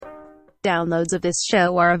Downloads of this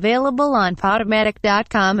show are available on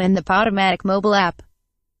Podomatic.com and the Podomatic mobile app.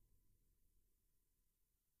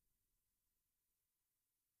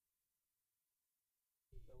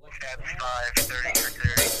 That's 5:30 for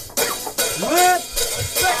 30. What?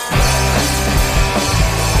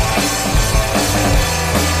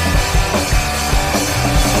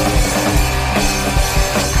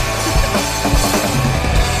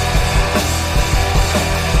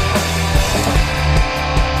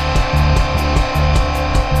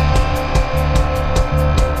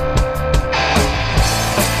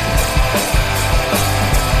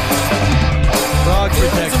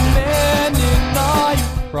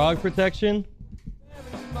 Frog protection.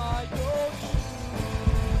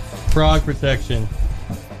 Frog protection.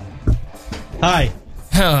 Hi.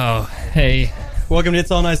 Oh, hey. Welcome to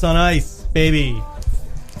It's All Nice on Ice, baby.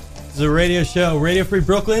 This is a radio show. Radio Free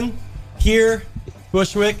Brooklyn. Here,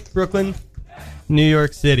 Bushwick, Brooklyn, New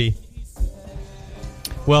York City.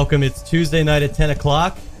 Welcome. It's Tuesday night at 10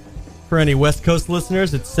 o'clock. For any West Coast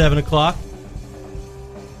listeners, it's 7 o'clock.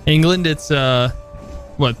 England, it's, 3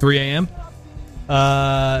 a.m.?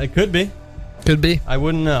 It could be. Could be. I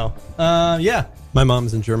wouldn't know. Yeah. My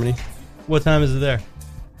mom's in Germany. What time is it there?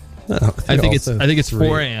 I think it's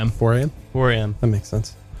 4 a.m. 4 a.m.? 4 a.m. That makes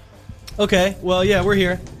sense. Okay. Well, yeah, we're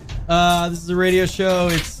here. This is a radio show.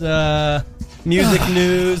 It's music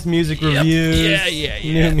news, music reviews. Yeah.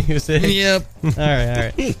 New music. Yep. All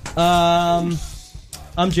right.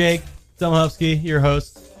 I'm Jake Delmahovsky, your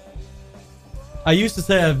host. I used to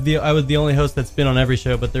say I was the only host that's been on every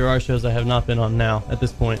show, but there are shows I have not been on now at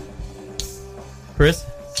this point. Chris?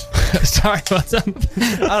 Sorry, what's up? I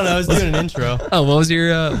don't know. I was doing an intro. Oh, what was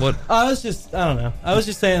your, what? I was just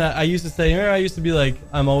saying I used to say, remember I used to be like,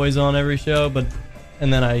 I'm always on every show, but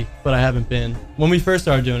I haven't been. When we first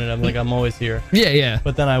started doing it, I'm like, I'm always here. Yeah.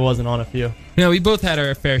 But then I wasn't on a few. No, we both had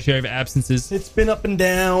our fair share of absences. It's been up and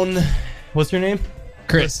down. What's your name?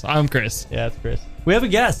 Chris. I'm Chris. Yeah, it's Chris. We have a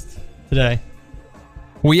guest today.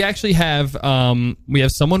 We actually have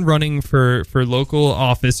someone running for local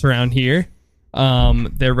office around here.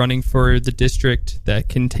 They're running for the district that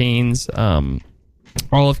contains all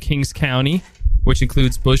of Kings County, which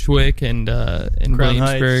includes Bushwick and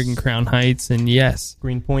Williamsburg and Crown Heights and yes,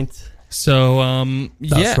 Greenpoint. So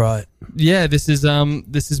That's right. Yeah, this is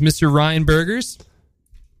Mr. Ryan Burgers.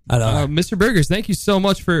 Mr. Burgers, thank you so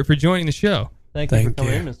much for joining the show. Thank you for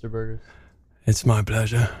coming in, Mr. Burgers. It's my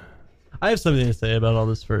pleasure. I have something to say about all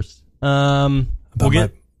this first. We'll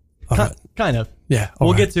get kind of. Yeah,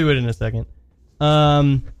 we'll get to it in a second.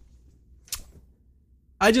 I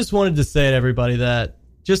just wanted to say to everybody that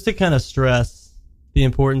just to kind of stress the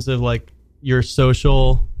importance of like your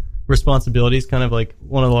social responsibilities, kind of like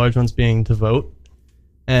one of the large ones being to vote.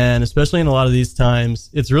 And especially in a lot of these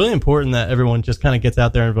times, it's really important that everyone just kind of gets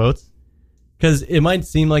out there and votes. Because it might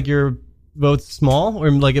seem like your vote's small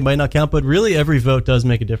or like it might not count, but really every vote does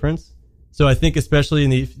make a difference. So I think especially in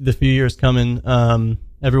the few years coming,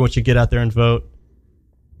 everyone should get out there and vote.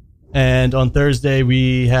 And on Thursday,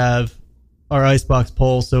 we have our Icebox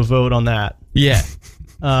poll, so vote on that. Yeah.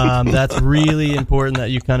 That's really important that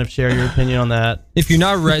you kind of share your opinion on that. If you're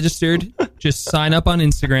not registered, just sign up on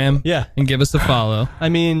Instagram and give us a follow. I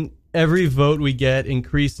mean, every vote we get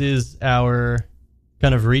increases our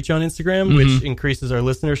kind of reach on Instagram, which increases our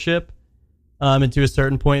listenership. And to a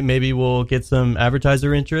certain point, maybe we'll get some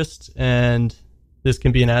advertiser interest, and this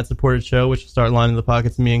can be an ad-supported show, which will start lining the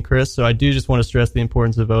pockets of me and Chris. So I do just want to stress the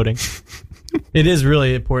importance of voting. It is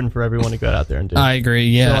really important for everyone to go out there and do it. I agree,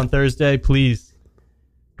 yeah. So on Thursday, please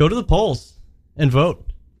go to the polls and vote.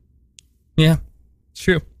 Yeah, it's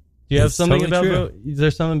true. Do you have something totally about is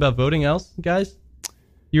there something about voting else, guys?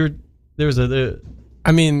 I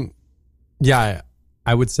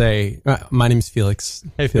would say my name's Felix.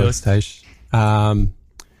 Hey, Felix. Teich.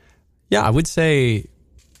 I would say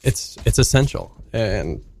it's essential,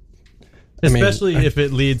 and especially if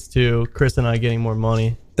it leads to Chris and I getting more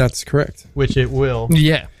money. That's correct. Which it will.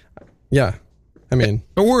 Yeah. I mean,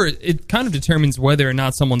 or it kind of determines whether or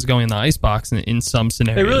not someone's going in the Icebox in some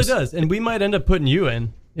scenarios. It really does, and we might end up putting you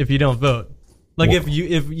in if you don't vote. Like if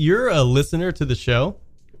you're a listener to the show,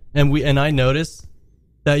 and I notice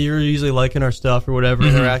that you're usually liking our stuff or whatever,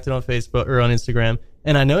 interacting on Facebook or on Instagram,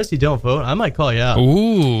 and I notice you don't vote, I might call you out.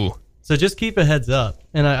 Ooh. So just keep a heads up.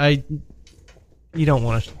 And you don't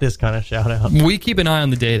want this kind of shout out. We keep an eye on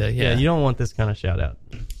the data, yeah. You don't want this kind of shout out.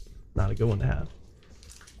 Not a good one to have.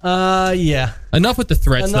 Yeah. Enough with the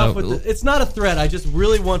threats, though. It's not a threat. I just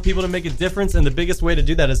really want people to make a difference, and the biggest way to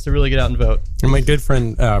do that is to really get out and vote. And my good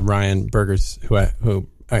friend Ryan Burgers, who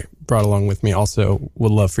I brought along with me, also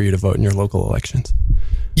would love for you to vote in your local elections.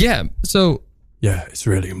 Yeah. So Yeah, it's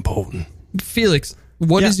really important. Felix,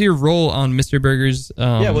 what is your role on Mr. Burger's?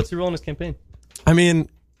 What's your role in this campaign? I mean,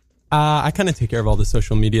 I kind of take care of all the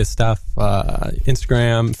social media stuff,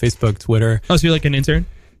 Instagram, Facebook, Twitter. Oh, so you're like an intern?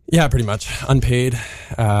 Yeah, pretty much. Unpaid.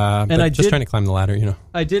 But just trying to climb the ladder, you know.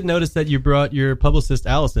 I did notice that you brought your publicist,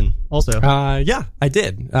 Alison, also. Yeah, I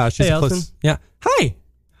did. She's Hey, a close. Alison. Yeah. Hi.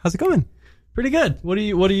 How's it going? Pretty good. What are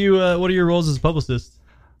your roles as a publicist?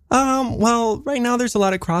 Well, right now there's a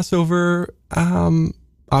lot of crossover,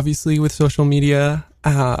 obviously with social media,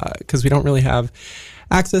 because we don't really have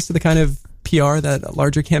access to the kind of PR that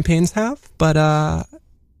larger campaigns have. But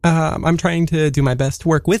I'm trying to do my best to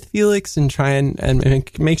work with Felix and try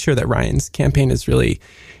and make sure that Ryan's campaign is really,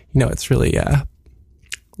 it's really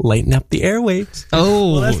lighten up the airwaves.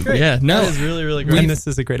 Oh, well, that's great. Yeah. No, that is really, really great. And this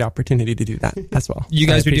is a great opportunity to do that as well. You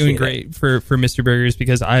So guys I are doing appreciate it. great for Mr. Burgers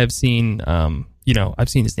because I have seen, I've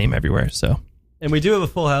seen his name everywhere. So, And we do have a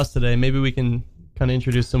full house today. Maybe we can kind of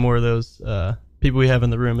introduce some more of those people we have in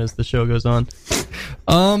the room as the show goes on.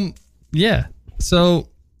 Yeah. So,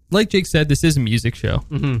 like Jake said, this is a music show.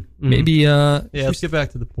 Mm-hmm. Maybe, Let's get back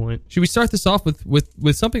to the point. should we start this off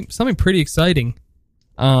with something pretty exciting?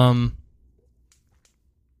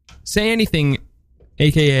 Say Anything,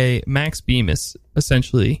 aka Max Bemis,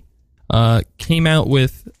 essentially, came out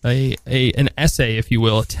with an essay, if you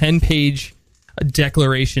will, a 10-page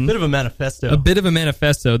declaration. A bit of a manifesto. A bit of a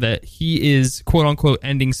manifesto that he is, quote unquote,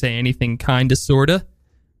 ending Say Anything, kinda, sorta.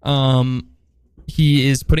 He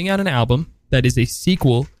is putting out an album that is a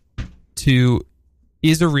sequel to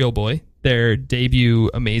Is a Real Boy, their debut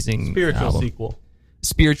amazing album.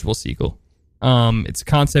 Spiritual sequel. It's a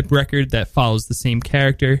concept record that follows the same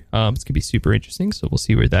character. It's going to be super interesting, so we'll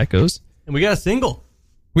see where that goes. And we got a single.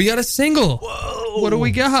 Whoa! What do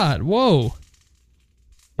we got? Whoa!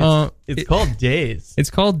 It's called Days. It's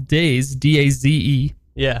called Daze, D-A-Z-E.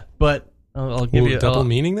 Yeah, but I'll give you double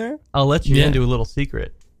meaning there. I'll let you into a little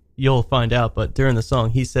secret. You'll find out, but during the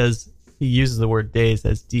song, he uses the word days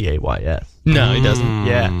as D-A-Y-S. No, he doesn't.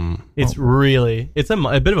 Yeah, it's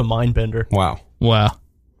a bit of a mind bender. Wow.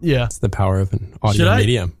 Yeah, It's the power of an audio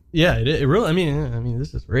medium. Yeah, it really. I mean,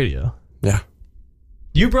 this is radio. Yeah.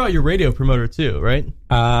 You brought your radio promoter too, right?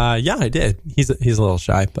 Yeah, I did. He's a little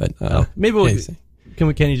shy, but Maybe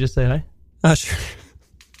can you just say hi? Sure.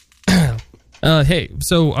 Hey,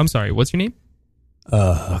 so I'm sorry. What's your name?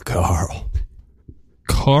 Carl.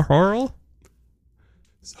 Carharl?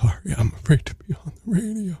 Sorry, I'm afraid to be on the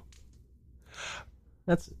radio.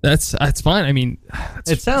 That's fine. I mean,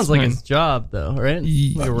 It sounds like fine. his job, though, right?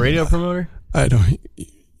 Like a radio promoter. I don't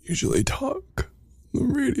usually talk on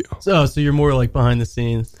the radio. So you're more like behind the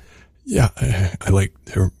scenes. Yeah, I like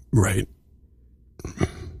to write.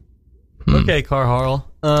 Okay, Carharl.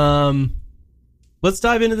 Let's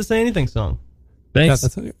dive into the Say Anything song. Thanks. Yeah,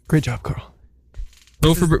 that's a great job, Carl.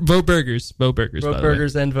 Vote Burgers. Vote Burgers. Vote by the way.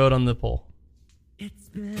 burgers and vote on the poll. It's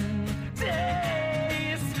been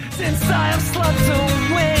days since I have slept a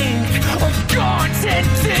wink. I'm gone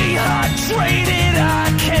dehydrated.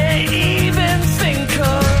 I can't even think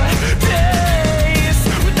of days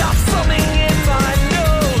without something in my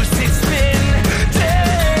nose. It's been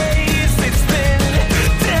days. It's been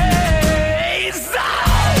days.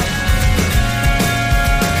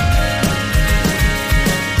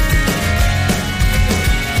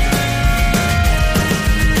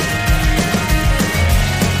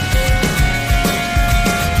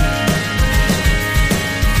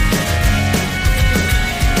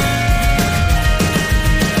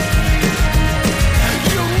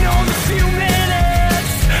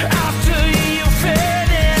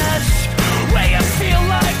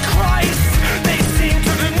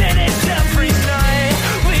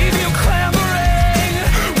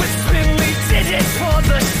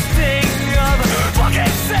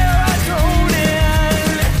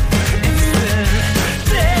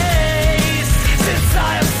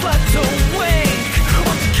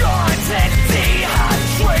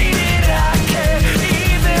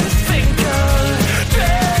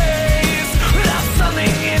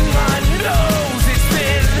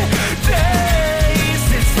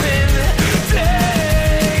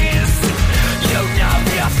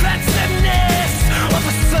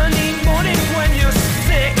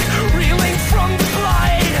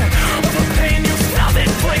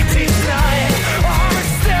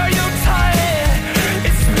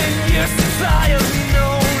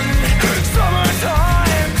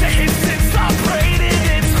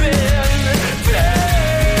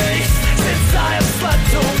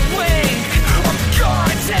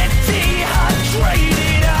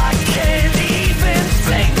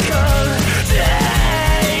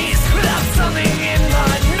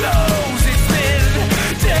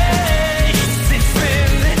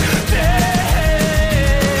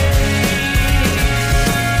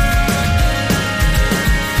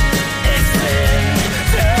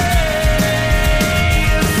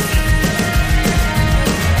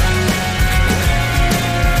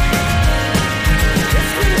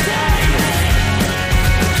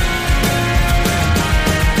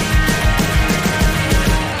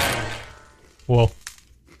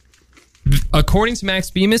 According to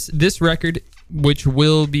Max Bemis, this record, which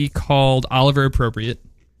will be called Oliver Appropriate,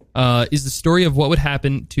 is the story of what would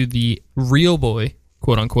happen to the real boy,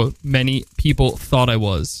 quote unquote, many people thought I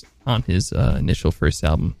was on his initial first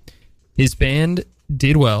album. His band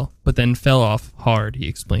did well, but then fell off hard, he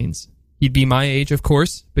explains. He'd be my age, of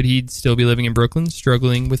course, but he'd still be living in Brooklyn,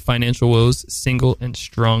 struggling with financial woes, single and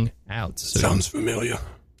strung out. So, Sounds familiar.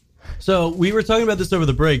 So we were talking about this over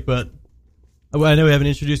the break, but I know we haven't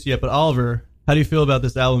introduced you yet, but Oliver, how do you feel about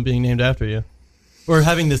this album being named after you? Or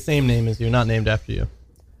having the same name as you, not named after you?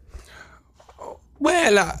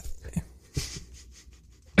 Well,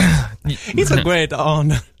 it's a great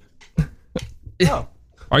honor. Oh,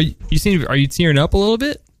 are you tearing up a little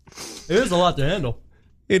bit? it is a lot to handle.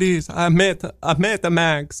 It is. I met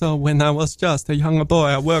Max when I was just a young boy.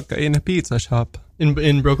 I worked in a pizza shop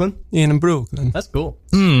In Brooklyn? in Brooklyn. That's cool.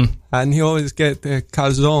 And he always get a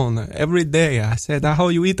calzone every day. I said, how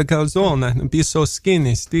you eat a calzone and be so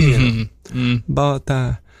skinny still? But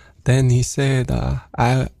then he said,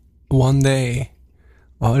 one day,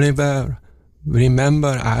 Oliver,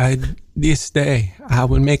 remember, this day, I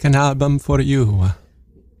will make an album for you.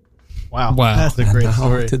 Wow. Wow. That's a great And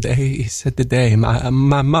story. today is the day. My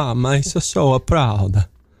mom is so proud.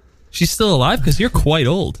 She's still alive because you're quite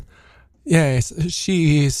old. Yes,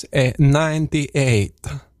 she is 98.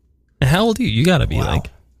 And how old are you? You got to be Wow. like...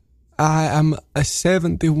 I am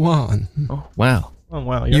 71. Oh, wow. Oh,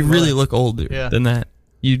 wow. You You're really right. look older Yeah. than that.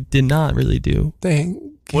 You did not really do. Thank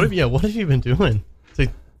What have you been doing to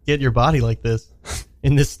get your body like this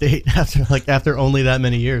in this state after only that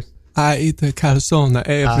many years? I eat a calzone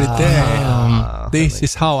every day. This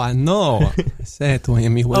is how I know. I said to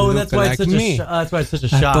him, he will look that's why like it's such me. that's why it's such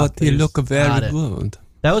a I shock. thought he It's- looked got very it. good.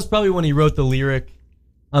 That was probably when he wrote the lyric,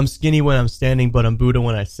 "I'm skinny when I'm standing, but I'm Buddha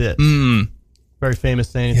when I sit." Very famous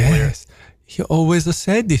saying. in the lyric. Yes, he always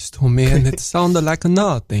said this to me, and it sounded like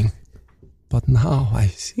nothing. But now I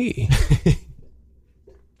see.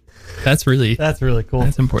 That's really cool.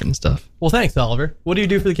 that's important stuff. Well, thanks, Oliver. What do you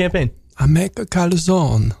do for the campaign? I make a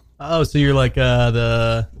calzone, Oh, so you're like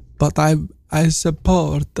the but I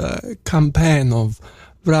support the campaign of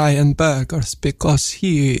Brian Burgers because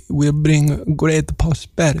he will bring great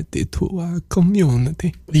prosperity to our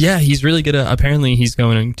community. Yeah, he's really good at... Apparently, he's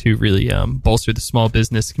going to really bolster the small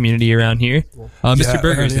business community around here. Mr.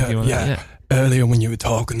 Burgers, if you want to... Earlier when you were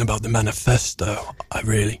talking about the manifesto, I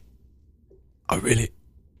really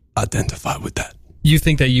identify with that. You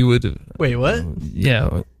think that you would... wait, what?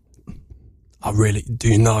 Yeah. Do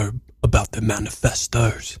you know about the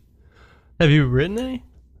manifestos? Have you written any?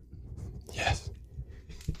 Yes.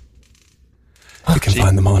 You can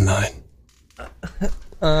find them online.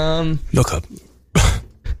 Look up.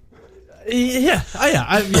 Yeah.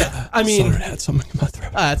 I mean, Sorry, I had something in my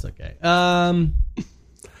throat. that's okay.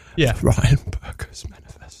 Yeah. Brian Burgers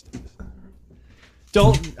manifesto.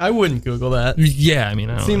 I wouldn't Google that. Yeah, I mean,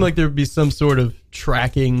 I It don't seemed know. like there would be some sort of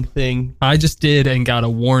tracking thing. I just did and got a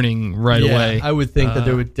warning right away. I would think that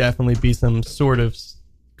there would definitely be some sort of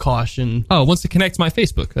caution. Oh, wants to connect to my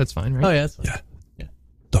Facebook. That's fine, right? Oh, yeah, that's fine. Yeah.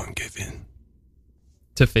 Don't give in.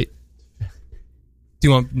 To Do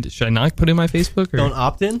you want... Should I not put in my Facebook? Or? Don't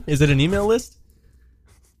opt in? Is it an email list?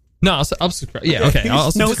 No, I'll subscribe. Yeah, okay.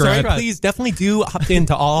 I'll No, subscribe. sorry, please definitely do opt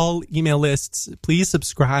into all email lists. Please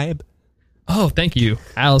subscribe. Oh, thank you,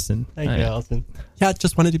 Alison. Thank you, Alison. Yeah,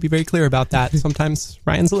 just wanted to be very clear about that. Sometimes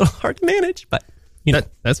Ryan's a little hard to manage, but you know.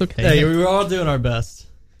 That's okay. Hey, we're all doing our best.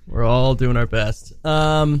 We're all doing our best.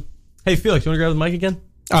 Hey, Felix, you want to grab the mic again?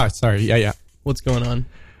 Oh, sorry. Yeah. What's going on?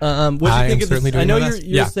 What do you I think am of certainly this? I doing know my you're best.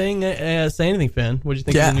 Yeah. saying Say Anything fan. What do you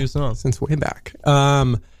think of the new song? Since way back.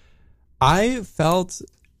 I felt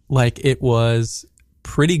like it was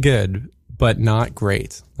pretty good, but not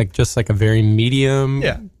great. Like just like a very medium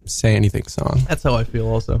Say Anything song. That's how I feel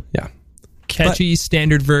also. Yeah. Catchy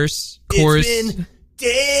standard verse, chorus. It's been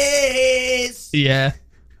days. Yeah.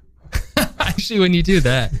 Actually, when you do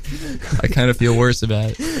that, I kind of feel worse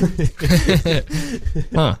about it.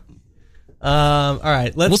 Huh. All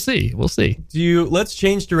right. We'll see. Let's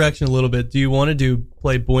change direction a little bit. Do you want to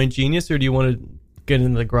play Boy Genius, or do you want to get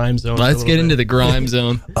into the grime zone? Let's get into the grime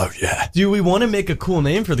zone. Oh, yeah. Do we want to make a cool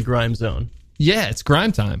name for the grime zone? Yeah, it's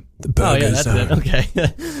grime time. The burger that's zone. it.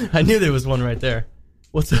 Okay. I knew there was one right there.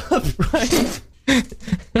 What's up, Brian?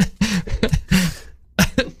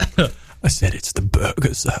 I said it's the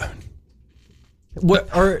burger zone.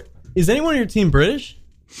 Is anyone on your team British?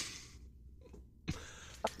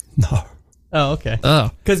 No, Oh, okay.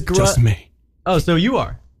 Oh, Because just me. Oh, so you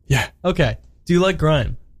are. Yeah. Okay. Do you like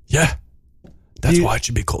grime? Yeah. That's You- why it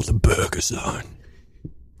should be called the burger zone.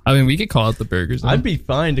 I mean, we could call it the Burger Zone. I'd be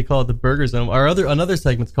fine to call it the Burger Zone. Another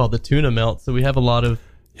segment's called the Tuna Melt, so we have a lot of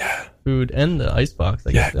food and the Icebox.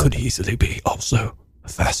 I guess. it could easily be also a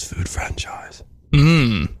fast food franchise.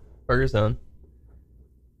 Burger Zone.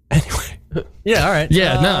 Anyway. Yeah, all right.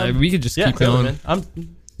 Yeah, no, we could just keep going.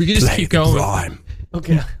 We could just keep going. Rhyme.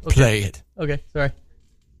 Okay. Play it. Okay, sorry.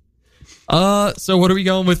 So what are we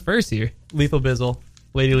going with first here? Lethal Bizzle,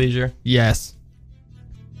 Lady Leisure. Yes.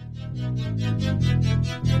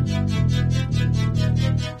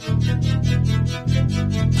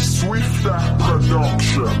 Swift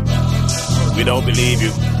Production. We don't believe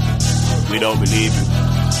you. We don't believe you.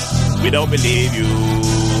 We don't believe you.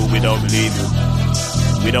 We don't believe you.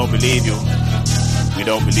 We don't believe you. We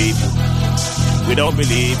don't believe you. We don't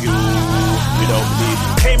believe you. We don't believe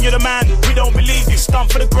you. Claim you're the man. We don't believe you.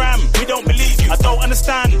 Stunt for the gram. We don't believe you. I don't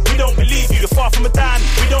understand. We don't believe you. You're far from a Dan.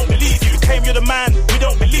 We don't believe you. Claim you're the man. We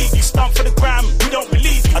don't believe you. Stunt for the gram. We don't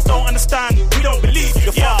believe you. I don't understand. We don't believe you.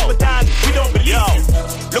 You're far from a Dan. We don't believe you.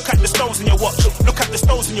 Look at the stones in your watch. Look at the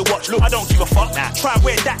stones in your watch. Look, I don't give a fuck. Nah. Try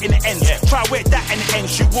wear that in the ends. Try wear that in the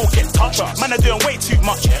ends. You will get touched. Man are doing way too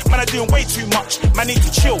much. Man are doing way too much. Man need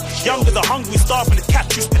to chill. Younger, the hungry, starving to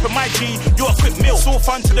catch you. Snipping my G. You're a quick meal. It's all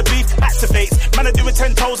fun to the beef. Activates. Man are doing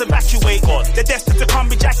 10 toes. Evacuate. God. They're destined to come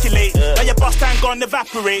ejaculate. Now your bust and gone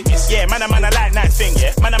evaporate. Yeah, man, I like nice things.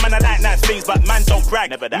 Man, I like nice things, but man don't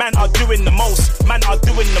brag. Man are doing the most. Man are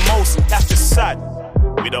doing the most. That's just sad.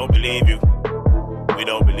 We don't believe you. We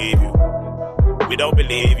don't believe you. We don't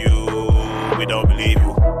believe you. We don't believe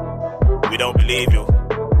you. We don't believe you.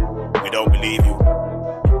 We don't believe you.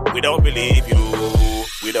 We don't believe you.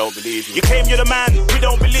 We don't believe you. You claim you're the man. We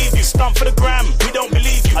don't believe you. Stunt for the gram. We don't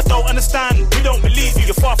believe you. I don't understand. We don't believe you.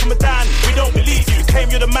 You're far from a Dan. We don't believe you. You claim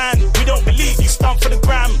you're the man. We don't believe you. Stunt for the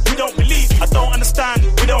gram. We don't believe you. I don't understand.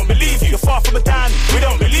 We don't believe you. You're far from a Dan. We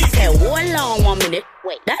don't believe you. Okay, hold on 1 minute.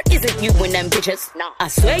 Wait, that isn't you in them pictures. No. I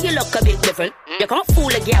swear you look a bit different. You can't fool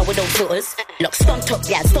a gal with those filters. Look, stunt up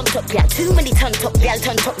gal. Too many turn up gal.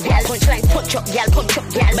 Punchline, punch up gal.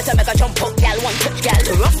 Better make a jump up gal. One touch gal.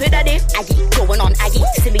 Rough with a dip. Aggie, going on Aggie.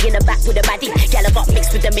 See me in the back with a baddie. Gal, I got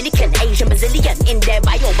mixed with Dominican, Asian, Brazilian. In their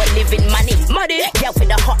bio, but living money. Gal with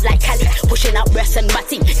the hot like Cali. Pushing out breasts and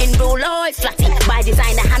body. In real life, flatty. Buy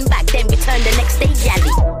designer handbag, then return the next day galley.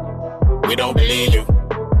 We don't believe you.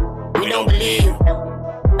 We don't believe you.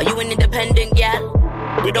 Are you an independent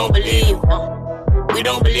gal? We don't believe you. We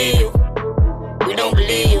don't believe. We don't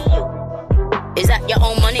believe. Is that your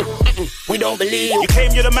own money? We don't believe you. You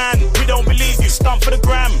claim you're the man. We don't believe you. Stunt for the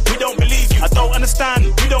gram. We don't believe you. I don't understand.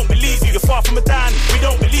 We don't believe you. You're far from a Dan. We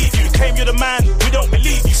don't believe you. You claim you're the man. We don't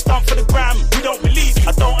believe you. Stunt for the gram. We don't believe you.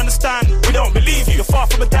 I don't understand. We don't believe you. You're far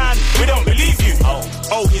from a Dan. We don't believe you.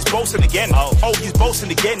 Oh, he's boasting again. Oh, he's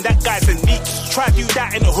boasting again. That guy's a neat. Try do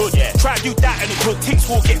that in the hood. Yeah. Try do that in the hood. Things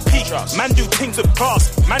will get peaked. Man do things with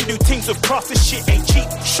class. Man do things with class. This shit ain't cheap.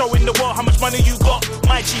 Showing the world how much money you got.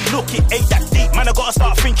 My G, look, it ain't that deep. Man, I gotta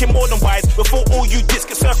start thinking more than wise before all you dicks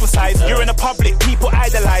get circumcised. You're in the public, people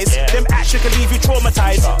idolize. Them actions can leave you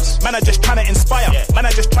traumatized. Man, I just trying to inspire. Man,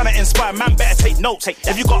 I just trying to inspire. Man, better take notes.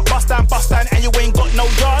 If you got bust down, and you ain't got no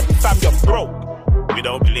yard, fam, you're broke. We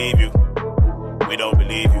don't believe you. We don't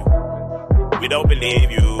believe you. We don't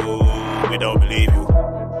believe you. We don't believe you.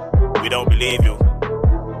 We don't believe you.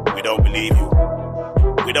 We don't believe you.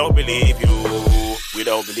 We don't believe you. We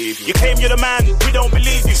don't believe you. You claim you're the man. We don't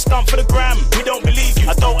believe you. Stunt for the gram. We don't believe you.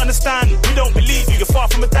 I don't understand. We don't believe you. You're far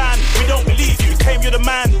from a Dan. We don't believe you. You claim you're the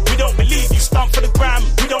man. We don't believe you. Stunt for the gram.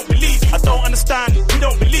 We don't believe you. I don't understand. We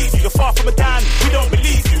don't believe you. You're far from a Dan. We don't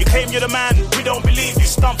believe you. You claim you're the man. We don't believe you.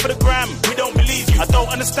 Stunt for the gram. We don't believe you. I don't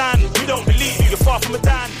understand. We don't believe you. You're far from a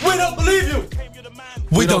Dan. We don't believe you.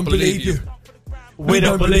 We don't believe you. We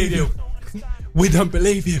don't believe you. We don't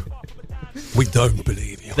believe you. We don't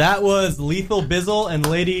believe you. That was Lethal Bizzle and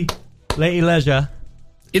Lady Leisure.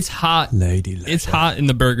 It's hot. Lady Leisure. It's hot in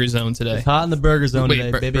the Burger Zone today. It's hot in the Burger Zone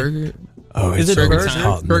today, baby. Burger? Oh, Is it's it always burger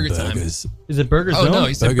hot in Burger the time. burgers. Is it Burger Zone? Oh, no,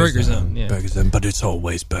 he said Burger Zone. Yeah. Burger Zone, but it's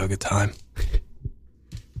always burger time.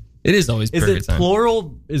 It is always Is burger it time.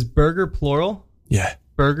 plural? Is burger plural? Yeah.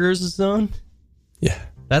 Burgers Zone? Yeah.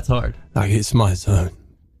 That's hard. Like, it's my zone.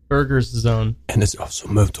 Burgers Zone. And there's also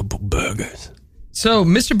multiple burgers. So,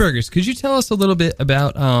 Mr. Burgers, could you tell us a little bit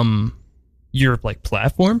about your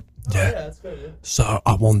platform? Yeah. that's good. So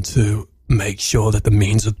I want to make sure that the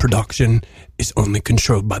means of production is only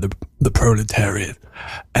controlled by the proletariat,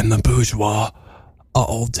 and the bourgeois are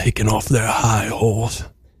all taken off their high horse.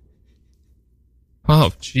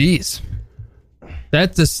 Oh, jeez.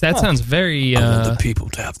 That sounds very... I want the people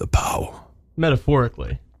to have the power.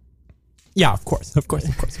 Metaphorically. Yeah, of course.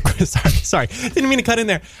 Sorry. Didn't mean to cut in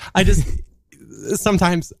there.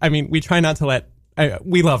 sometimes, I mean, we try not to let.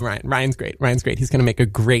 We love Ryan. Ryan's great. He's going to make a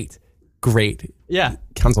great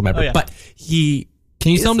council member. Oh, yeah. But he.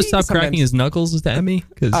 Can you tell him to stop cracking his knuckles? Is that me?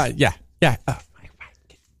 Yeah.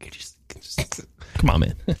 Come on,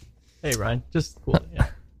 man. Hey, Ryan. Just cool. Yeah.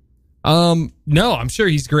 No, I'm sure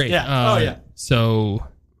he's great. Yeah. So.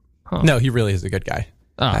 No, he really is a good guy.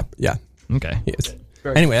 Yeah. Okay. He is.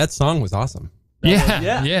 Anyway, that song was awesome.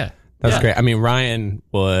 Yeah. That was great. I mean, Ryan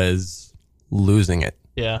was losing it.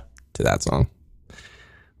 Yeah. To that song.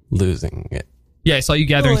 Losing it. Yeah, I saw you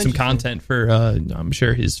gathering some content for, I'm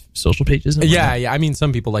sure, his social pages. Yeah. I mean,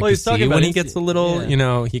 some people like to see when he gets a little,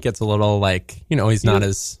 he gets a little like, he's not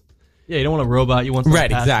as... Yeah, you don't want a robot. You want someone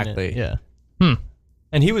right, passionate. exactly. Yeah.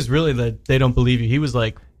 And he was really they don't believe you. He was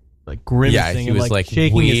like grimacing he was and like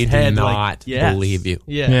shaking we his head. do not believe you.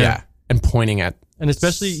 Yeah. And pointing at... And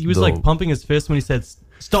especially, he was like pumping his fist when he said,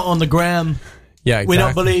 "Stunt on the gram." Yeah, exactly. We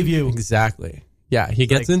don't believe you. Exactly. Yeah, he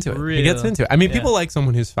gets into it. He gets into it. I mean, people like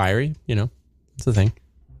someone who's fiery, It's a thing.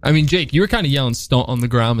 I mean, Jake, you were kind of yelling "stunt on the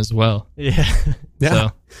ground" as well. Yeah. Yeah.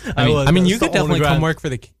 So, I mean, you could definitely come work for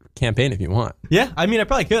the campaign if you want. Yeah, I mean, I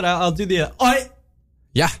probably could. I'll do the...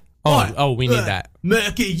 Yeah. Oh, we need that.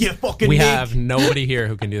 Murky, you fucking We Nick. have nobody here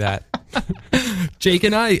who can do that. Jake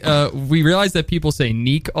and I, we realize that people say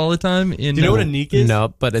 "neek" all the time. Do you know what a neek is?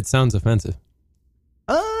 No, but it sounds offensive.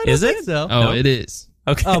 Is it? So. Oh, No? It is.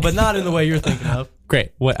 Okay. Oh, but not in the way you're thinking of.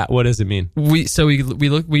 Great. What does it mean? We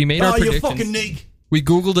made our predictions. You fucking neek. We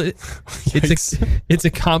Googled it. It's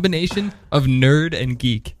a combination of nerd and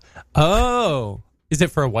geek. Oh, is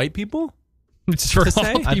it for white people? It's for To all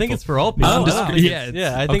say? people. I think it's for all people. Oh, I wow. think it's-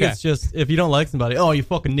 Yeah, I think okay. it's just if you don't like somebody, you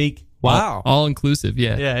fucking neek. Wow. all inclusive.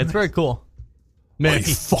 Yeah. Yeah, it's very cool. Man,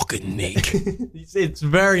 you fucking neek. it's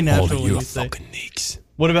very natural All of when you you say. fucking neeks.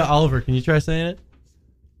 What about Oliver? Can you try saying it?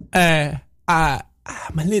 I'm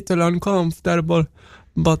a little uncomfortable,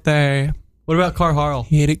 but What about Carharl?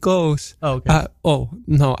 here it goes. Oh, okay.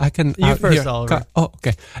 No, I can. You first, Oliver.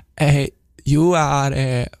 Okay. You are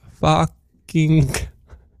a fucking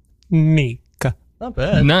neek. Not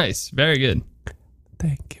bad. Nice. Very good.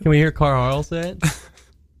 Thank you. Can we hear Carharl say it?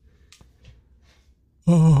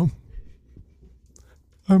 No,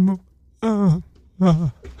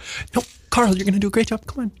 Carl, you're gonna do a great job.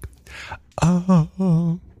 Come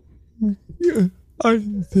on. Yeah, I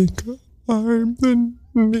think I'm the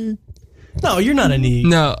neek. No, you're not a neek.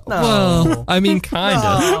 No. Well, I mean, kind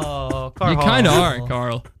of. Oh, Carharl. You kind of are,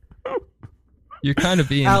 Carl. You're kind of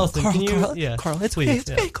being. Allison, Carl, can you? Carl, Yeah, Carl, it's please, okay. It's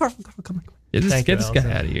yeah. okay. Carl, come on. Get this, Thank get you, this guy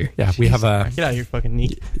Allison. out of here. Yeah, we have a. Get out of here, fucking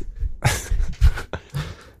neek.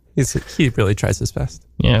 He really tries his best.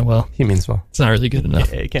 Yeah, well, He means well. it's not really good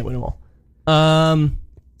enough. Yeah, you can't win them all.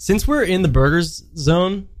 Since we're in the burgers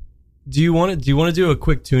zone, do you want to do a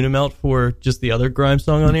quick tuna melt for just the other grime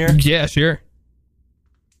song on here? Yeah, sure.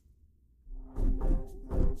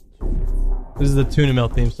 This is the tuna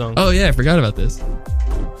melt theme song. Oh yeah, I forgot about this.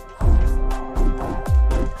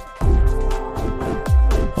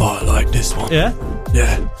 Oh, I like this one. Yeah.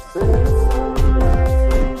 Yeah.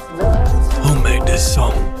 Who made this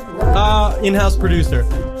song? In-house producer.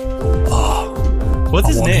 What's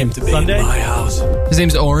his name? Sunday? house. His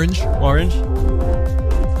name's Orange. Orange.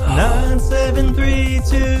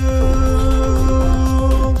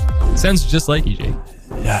 9732. Sounds just like you, Jake.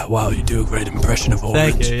 Yeah, wow, you do a great impression of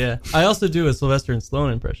Orange. Thank you. Yeah, I also do a Sylvester and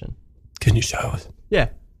Stallone impression. Can you show us? Yeah.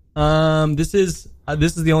 This is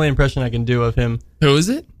the only impression I can do of him. Who is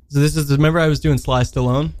it? So this is, remember I was doing Sly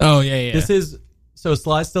Stallone? Oh yeah. This is, so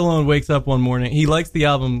Sly Stallone wakes up one morning. He likes the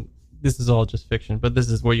album. This is all just fiction, but this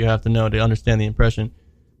is what you have to know to understand the impression.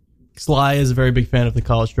 Sly is a very big fan of The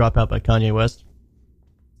College Dropout by Kanye West.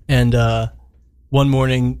 And one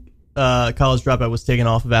morning, College Dropout was taken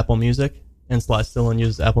off of Apple Music, and Sly Stallone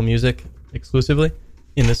uses Apple Music exclusively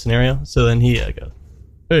in this scenario. So then he goes,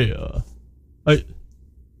 "Hey, I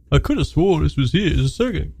could have swore this was here a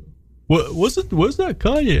second ago. What's that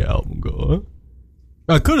Kanye album go?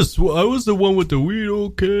 Huh? I could have swore I was the one with the weed.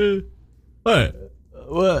 Okay, hey,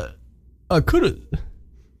 what? I could have.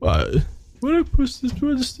 Where'd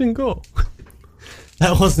this thing go?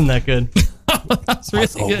 That wasn't that good. That's really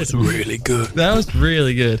good. It was really good. That was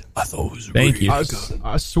really good. I thought it was Thank really you. good.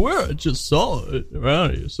 I swear I just saw it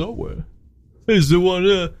around here somewhere. Is the one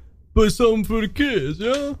that put something for the kids?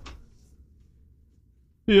 Yeah.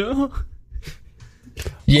 Yeah.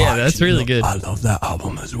 Yeah, that's really good. I love that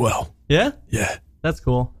album as well. Yeah. Yeah. That's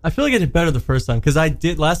cool. I feel like I did better the first time because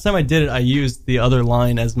last time I did it, I used the other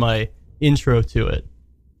line as my intro to it.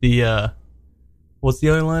 What's the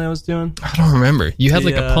other line I was doing? I don't remember. You had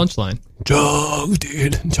like a punchline. Joe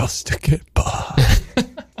did just to get by.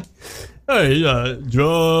 Hey,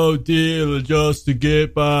 drug dealer just to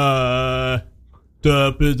get by.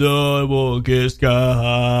 Top it up, won't get sky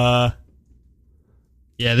high.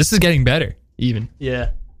 Yeah, this is getting better, even.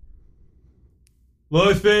 Yeah.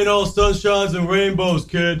 Life ain't all sunshines and rainbows,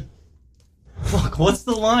 kid. Fuck, what's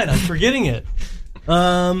the line? I'm forgetting it. Do you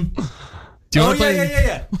want to play?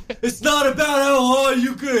 Yeah. It's not about how hard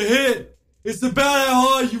you can hit. It's about how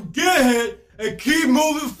hard you get hit and keep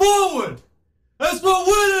moving forward. That's what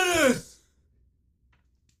winning is.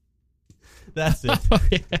 That's it.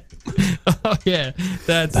 Oh, yeah.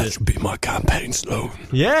 That's That it. should be my campaign slogan.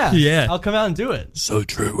 Yeah. Yeah. I'll come out and do it. So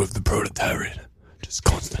true of the proletariat. Just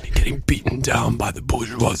constantly getting beaten down by the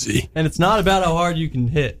bourgeoisie. And it's not about how hard you can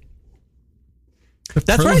hit.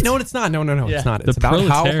 That's right. No, it's not. No, Yeah. it's not. The It's about how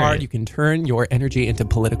proletariat. hard you can turn your energy into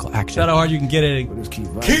political It's action. about how hard you can get it.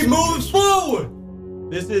 Keep moving forward.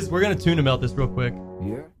 We're going to tune about this real quick.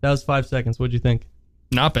 Yeah. That was 5 seconds. What'd you think?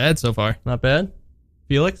 Not bad so far. Not bad?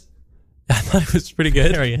 Felix? I thought it was pretty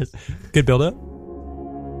good. There he is. Good build up.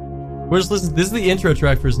 We're just listening. This is the intro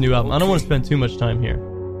track for his new album. I don't want to spend too much time here,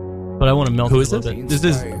 but I want to melt Who it is a little this? bit. This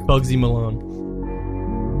is Bugzy Malone.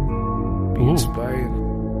 Be inspired.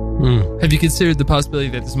 Have you considered the possibility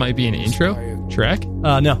that this might be an intro track?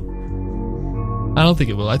 No. I don't think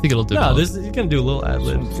it will. I think it'll No, develop. he's going to do a little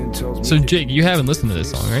ad-lib. Something tells me So, that Jake, you haven't listened to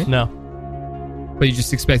this song, right? No. But you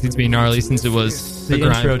just expect it to be gnarly since it was The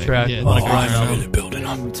grime intro thing. track. Yeah. On a Oh, grind I'm album. really building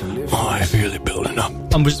up. we to live. Oh, I'm really building up.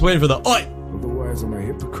 I'm just waiting for the oi! Otherwise, I'm a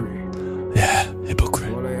hypocrite. Yeah,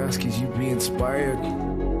 hypocrite. All I ask is you be inspired.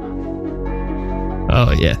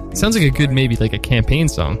 Oh, yeah. Sounds like a good, maybe like a campaign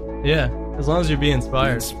song. Yeah, as long as you're being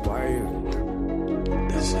inspired. Inspired.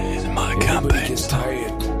 This is my Everybody campaign gets song.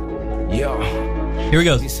 tired. Yeah. Here we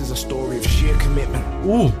go. This is a story of sheer commitment.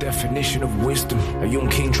 Ooh. Definition of wisdom. A young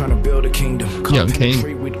king trying to build a kingdom. Young Can't king.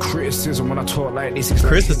 penetrate with criticism when I talk like this. It's like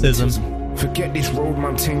Criticism? hypnotism. Forget this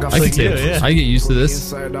roadman thing. I could get- yeah. I get used to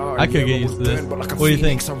this. I I could get used to this. What do you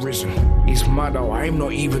think? It's mad though. I'm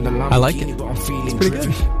not even the I like it. but I'm feeling pretty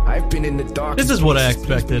driven. I've been in the dark. This is what I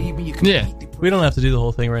expected. Yeah. We don't have to do the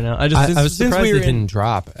whole thing right now. I was I was since surprised we were it didn't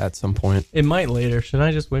drop at some point. It might later. Should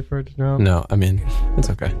I just wait for it to drop? No, I mean, it's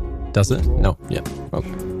okay. Does it? No. Yeah. Okay.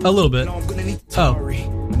 A little bit. I'm gonna need Oh.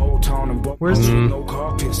 Motown and Where's with no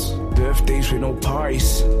carpets. Birthdays with no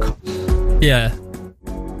parties. Yeah.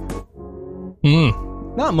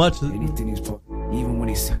 Not much. Anything is possible. Even when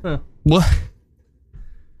he's What?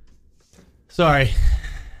 Sorry.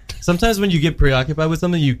 Sometimes when you get preoccupied with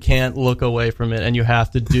something, you can't look away from it, and you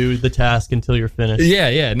have to do the task until you're finished.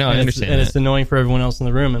 Yeah. No, I And understand. it's annoying for everyone else in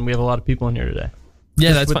the room, and we have a lot of people in here today. Yeah,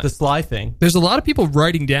 Just that's with fine. the Sly thing. There's a lot of people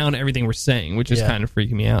writing down everything we're saying, which is Yeah. kind of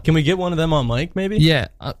freaking me out. Can we get one of them on mic, maybe? Yeah.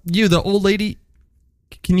 You, the old lady,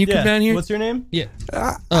 can you come down here? What's your name? Yeah.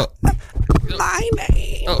 Oh. My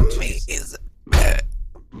name is.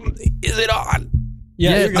 Is it on?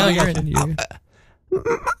 Yeah, you're no, good. you're in. You're in.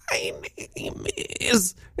 My name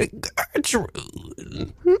is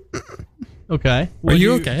Gertrude. Okay. Are What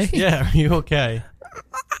you do okay? Yeah, are you okay?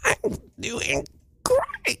 I'm doing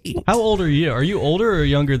great. How old are you? Are you older or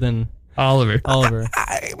younger than Oliver. Oliver?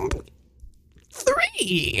 I'm 3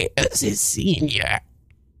 years his senior.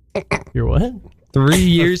 You're what? 3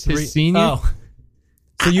 years Three- his senior? Oh.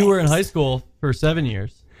 So you were in high school for 7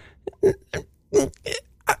 years.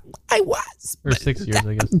 I was, Or 6 years,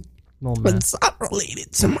 I guess. No but math. it's not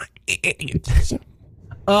related to my age.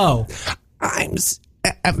 Oh, I'm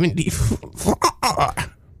 74.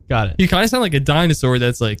 got it. You kind of sound like a dinosaur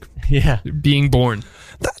that's like Yeah. being born.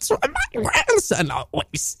 That's what my grandson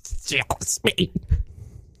always tells me.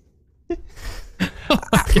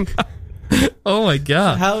 Oh my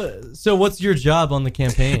god. So what's your job on the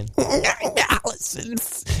campaign? I'm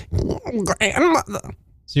Alison's grandmother.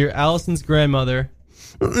 So you're Allison's grandmother.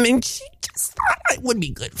 I mean, she just thought I would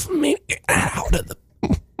be good for me to get out of the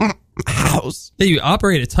house. Hey, you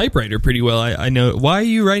operate a typewriter pretty well. I know. Why are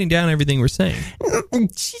you writing down everything we're saying?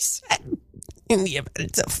 She said, in the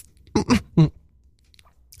event of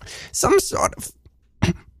some sort of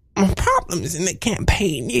problems in the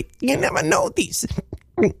campaign, you never know these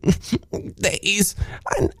days.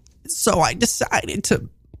 And so I decided to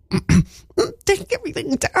take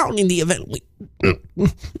everything down in the event we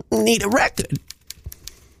need a record.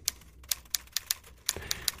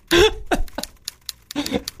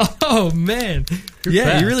 Oh man. Yeah,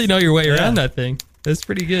 fast. you really know your way Yeah. around that thing. That's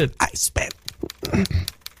pretty good. I spent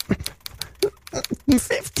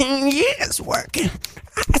 15 years working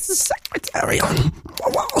as a secretary on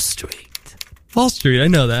Wall Street. Wall Street, I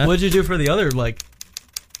know that. What'd you do for the other, like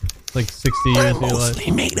 60 I years of your life?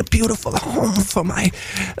 mostly made a beautiful home for my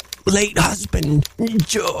late husband,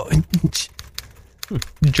 George.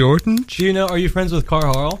 Jordan? Do you know? Are you friends with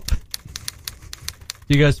Carharl? Do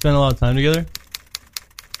you guys spend a lot of time together?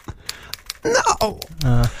 No.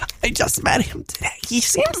 I just met him today. He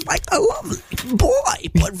seems like a lovely boy,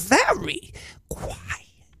 but very quiet.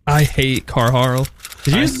 I hate Carharl.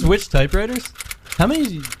 Did you just switch typewriters? How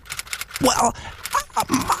many? Well,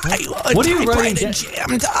 my What are you writing typewriter down?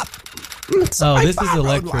 jammed up. Oh, I this is borrowed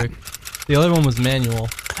electric. one. The other one was manual.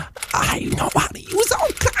 I know how to use all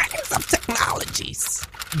kinds of technologies.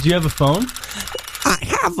 Do you have a phone? I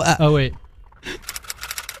have a... Oh, wait.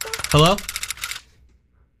 Hello? Is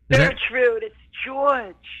that- Gertrude, it's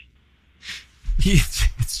George.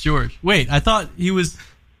 It's George. Wait, I thought he was...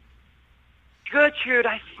 Gertrude,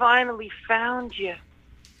 I finally found you.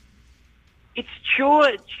 It's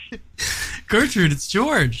George. Gertrude, it's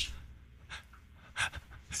George.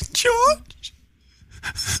 George?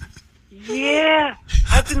 Yeah,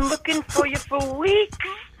 I've been looking for you for weeks.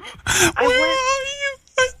 Where are you?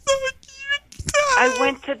 I thought you died. I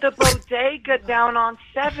went to the bodega down on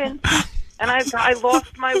 7th, and I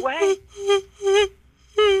lost my way.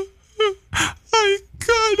 I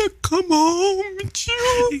gotta come home,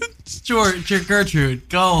 George. Gertrude,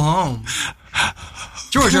 go home.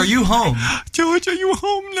 George, are you home? George, are you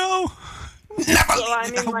home now? Never Well,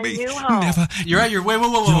 I'm in my new home. Never. You're at your... Wait,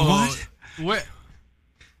 whoa. You're what? Where?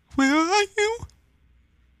 Where are you?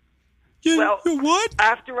 Well, you're what?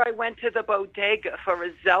 after I went to the bodega for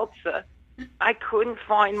a Zeltzer, I couldn't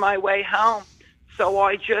find my way home, so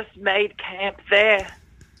I just made camp there,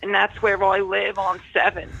 and that's where I live on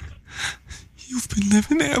 7th. You've been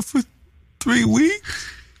living there for 3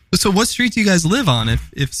 weeks? So what street do you guys live on?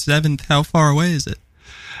 If 7th, how far away is it?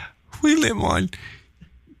 We live on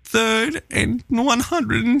 3rd and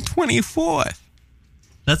 124th.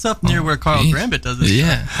 That's up near where Carl geez. Grambit does it.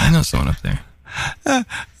 Yeah, I know someone up there.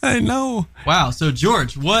 I know. Wow, so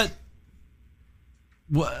George, what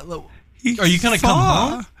are you going to come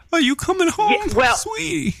home? Are you coming home, Yeah, well-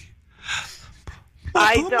 sweetie?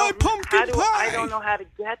 I my don't pumpkin pie. I don't know how to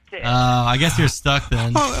get there. I guess you're stuck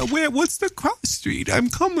then. What's the cross street? I'm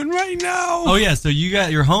coming right now. Oh yeah, so you got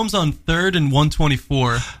your home's on 3rd and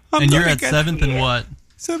 124, I'm and you're gonna at get 7th and what?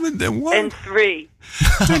 7th and 1. and 3.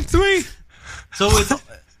 and 3. So it's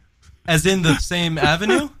as in the same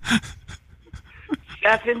avenue?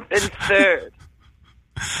 7th and 3rd.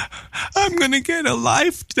 I'm going to get a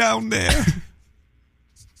life down there.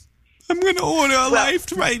 I'm going to order a life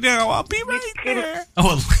right now. I'll be right there.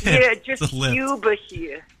 Oh, a lift. Yeah, It's just a lift. Uber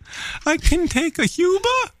here. I can take a Uber?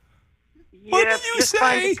 What Yeah, did you just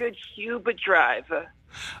find say? a good Uber driver.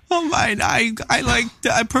 All right, I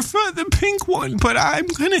prefer the pink one, but I'm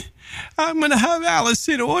gonna have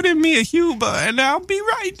Alison order me a Uber, and I'll be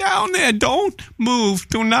right down there. Don't move.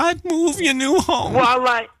 Do not move your new home. While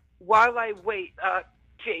I wait,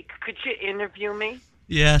 Jake, could you interview me?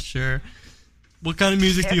 Yeah, sure. What kind of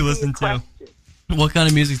music do you Ask me listen a to? question. What kind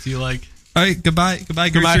of music do you like? All right, goodbye,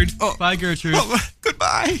 Gertrude. Bye, Gertrude. Oh,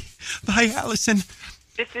 goodbye. Bye, Alison.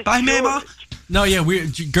 This is Bye, George. Mama. No, yeah,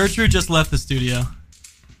 Gertrude just left the studio.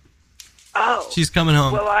 Oh. She's coming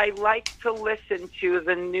home. Well, I like to listen to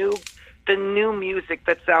the new music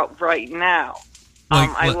that's out right now. Like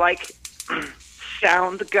I what? like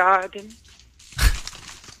Soundgarden.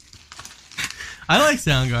 I like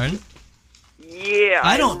Soundgarden. Yeah,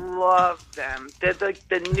 I I don't- love them. They're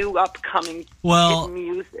the new upcoming Well, hit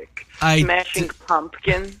music. I- Smashing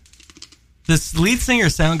Pumpkins. This lead singer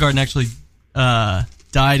of Soundgarden actually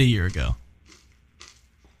died a year ago.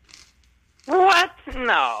 What?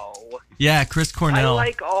 No. Yeah, Chris Cornell.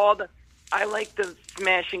 I like the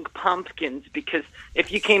Smashing Pumpkins because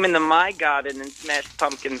if you came into my garden and smashed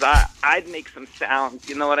pumpkins, I'd make some sounds.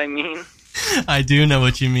 You know what I mean? I do know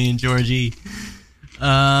what you mean, Georgie. So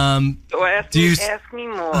ask me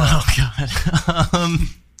more. Oh God.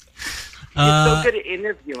 You're so good at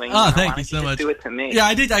interviewing. Oh, Why thank don't you so just much. Do it to me. Yeah,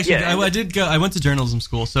 I did actually. Yeah, I did go. I went to journalism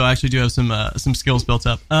school, so I actually do have some skills built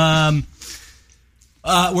up. Where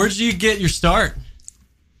did you get your start?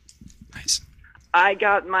 Nice. I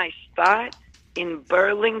got my start in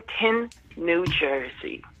Burlington, New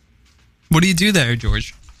Jersey. What do you do there,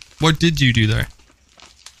 George? What did you do there?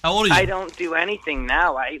 How old are you? I don't do anything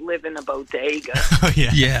now. I live in a bodega. Oh yeah.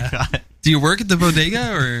 Yeah. Got it. Do you work at the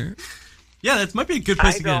bodega or? Yeah, that might be a good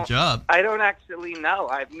place to get a job. I don't actually know.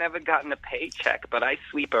 I've never gotten a paycheck, but I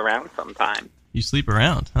sweep around sometime. You sleep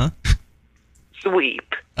around, huh?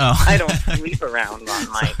 Sweep. Oh. I don't sleep around on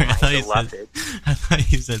my beloved. I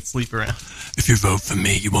thought you said sleep around. If you vote for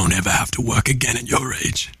me, you won't ever have to work again at your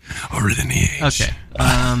age or at any age. Okay.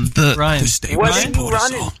 Ryan. The state What will are you support us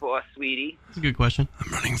running all. for, sweetie? That's a good question.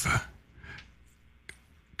 I'm running for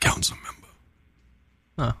council member.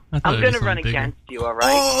 Oh, I thought I'm it was going to something run bigger. against you, all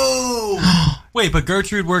right? Oh! Wait, but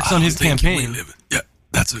Gertrude works on his campaign. Yeah,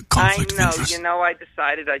 that's a I conflict know. of interest. You know, I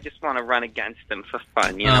decided I just want to run against him for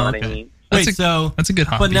fun. You know what I mean? Wait, that's a good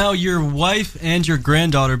hobby. But now your wife and your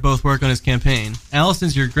granddaughter both work on his campaign.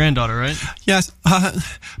 Allison's your granddaughter, right? Yes.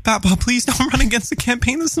 Papa, please don't run against the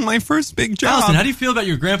campaign. This is my first big job. Allison, how do you feel about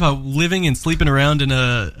your grandpa living and sleeping around in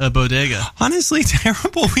a bodega? Honestly,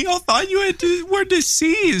 terrible. We all thought you were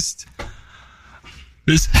deceased.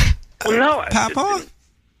 Well, no, Papa?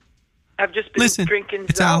 I've just been Listen, drinking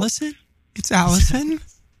it's Zelts. Alison. It's Alison.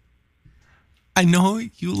 I know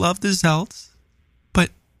you love the Zelts, but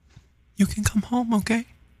you can come home, okay?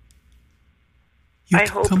 I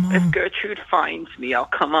hope if Gertrude finds me, I'll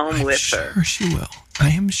come home with her. Sure she will. I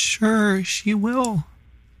am sure she will.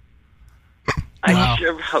 I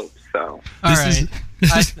sure hope so. All right.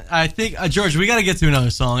 I think, George, we got to get to another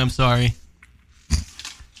song. I'm sorry.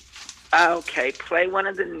 Okay, play one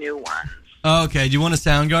of the new ones. Okay, do you want a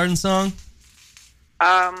Soundgarden song?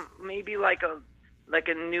 Maybe like a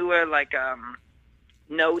newer,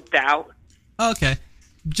 No Doubt. Okay.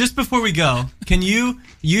 Just before we go, can you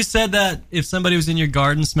said that if somebody was in your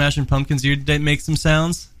garden smashing pumpkins, you'd make some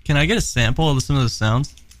sounds. Can I get a sample of some of those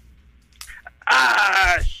sounds?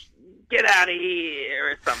 Get out of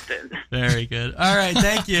here or something. Very good. All right,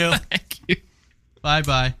 thank you. Thank you.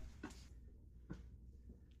 Bye-bye.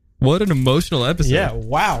 What an emotional episode. Yeah,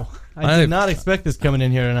 wow. I did not expect this coming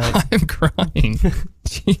in here tonight. I'm crying.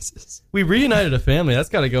 Jesus. We reunited a family. That's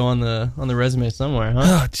got to go on the resume somewhere, huh?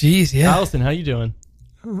 Oh, jeez, yeah. Alison, how you doing?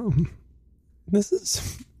 This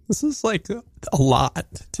is like a lot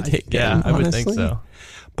to take in. Yeah, I would honestly. think so.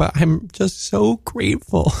 But I'm just so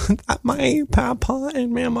grateful that my papa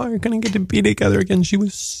and mama are going to get to be together again. She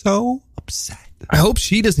was so upset. I hope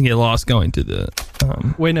she doesn't get lost going to the...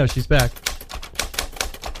 Wait, no, she's back.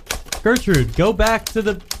 Gertrude, go back to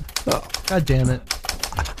the... Oh, God damn it.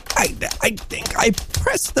 I think I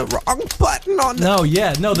pressed the wrong button on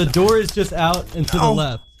the... No, the door is just out and to the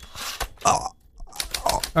left.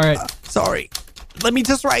 All right. Sorry. Let me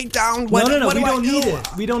just write down what No, what we do I don't do? need it.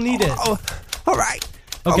 We don't need it. Oh, all right.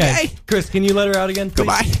 Okay. Chris, can you let her out again, please?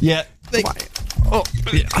 Goodbye. Yeah. Goodbye. Oh,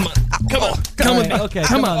 yeah, come on. Come with me. Okay,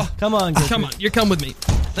 come on. Gertrude. Come on. You come with me.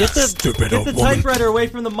 Get the typewriter away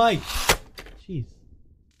from the mic. Jeez.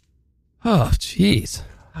 Oh, jeez.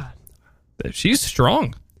 She's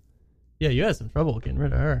strong. Yeah, you had some trouble getting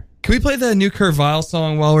rid of her. Can we play the new Carharl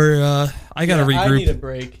song while we're... I gotta regroup. I need a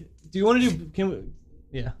break. Do you want to do... Can we...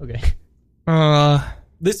 Yeah, okay.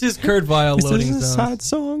 This is Kurt Vile loading Is this a zones. sad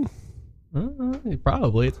song?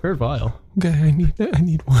 Probably. It's Kurt Vile. Okay, I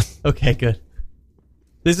need one. Okay, good.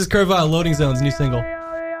 This is Kurt Vile, Loading Zone's new single.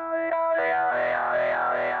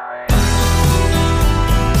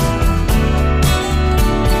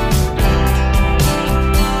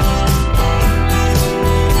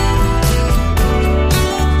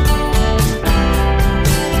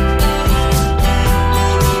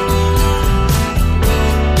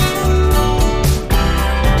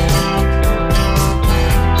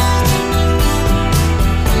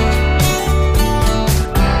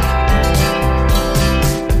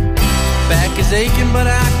 Aching, but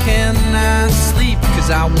I cannot sleep, cause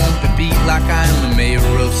I want to be like I am the mayor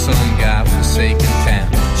of some godforsaken town.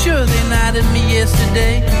 Sure, they knighted me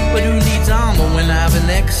yesterday, but who needs armor when I've an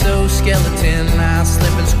exoskeleton? I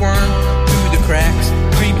slip and squirm through the cracks,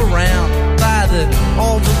 creep around by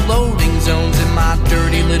all the loading zones in my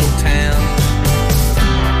dirty little town.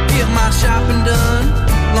 Get my shopping done,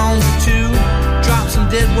 longer too, drop some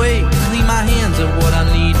dead weight, clean my hands of what I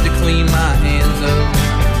need to clean my hands of.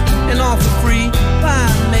 And all for free by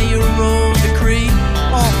mayoral decree,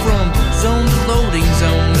 all from zone to loading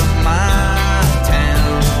zone of my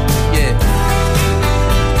town. Yeah.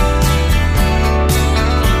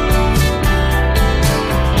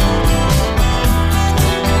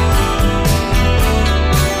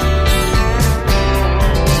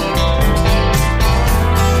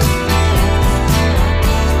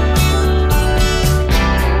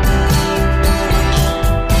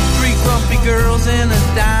 Three grumpy girls and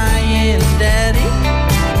a dying daddy,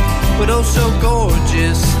 but oh so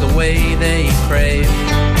gorgeous the way they crave.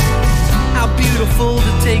 How beautiful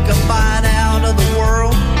to take a bite out of the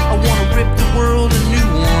world. I wanna rip the world a new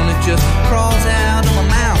one. It just crawls out of my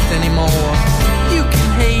mouth anymore. You can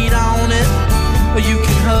hate on it, or you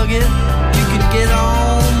can hug it. You can get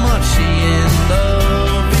all mushy and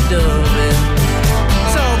lovey-dovey.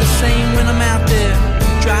 It's all the same when I'm out there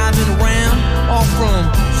driving around, all from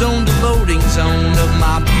zone to loading zone of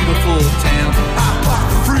my beautiful town. Hop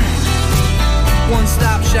free.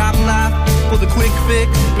 One-stop shop life for the quick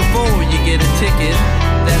fix before you get a ticket.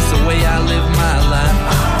 That's the way I live my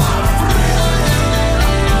life.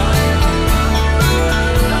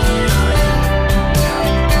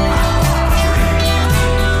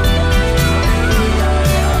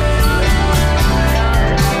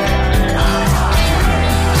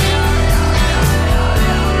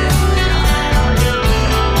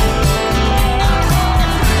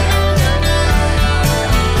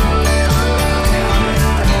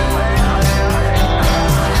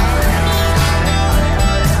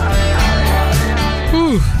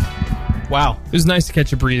 Wow. It was nice to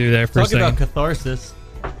catch a breather there for a Talking second. about catharsis.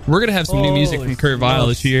 We're going to have some new music from Kurt Vile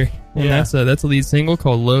this year. And Yeah. that's a lead single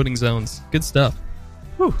called Loading Zones. Good stuff.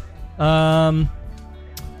 Whew.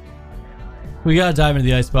 We got to dive into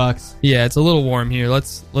the Icebox. Yeah, it's a little warm here.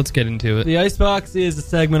 Let's get into it. The Icebox is a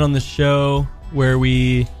segment on the show where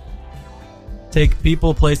we take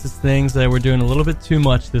people, places, things that we're doing a little bit too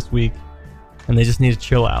much this week, and they just need to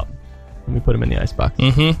chill out. And we put them in the Icebox.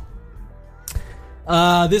 Mm-hmm.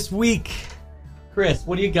 This week, Chris,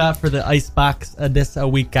 what do you got for the Icebox this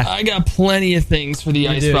week? I got plenty of things for the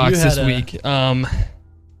Icebox this week.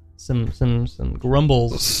 Some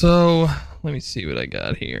grumbles. So, let me see what I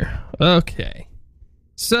got here. Okay.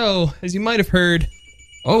 So, as you might have heard...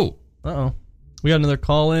 Oh. Uh-oh. We got another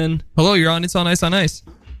call in. Hello, you're on It's on Ice on Ice.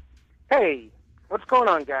 Hey, what's going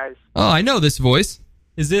on, guys? Oh, I know this voice.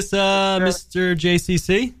 Is this Mr.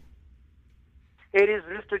 JCC? It is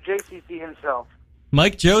Mr. JCC himself.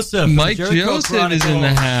 Mike Joseph. Mike Joseph is in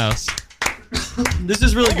the house. This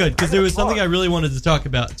is really good because there was something I really wanted to talk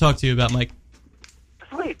to you about, Mike.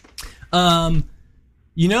 Sweet.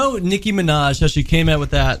 You know Nicki Minaj, how she came out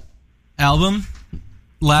with that album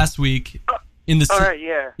last week in the all right,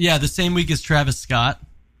 yeah. Yeah, the same week as Travis Scott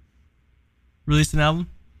released an album.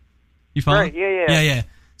 You follow? Right, yeah. Yeah.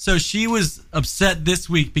 So she was upset this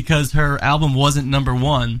week because her album wasn't number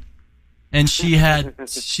one. And she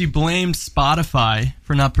blamed Spotify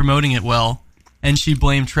for not promoting it well, and she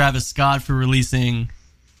blamed Travis Scott for releasing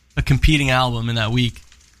a competing album in that week.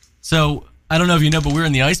 So I don't know if you know, but we're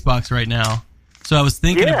in the Icebox right now. So I was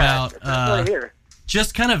thinking about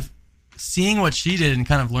just kind of seeing what she did and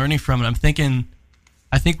kind of learning from it.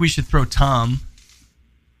 I think we should throw Tom,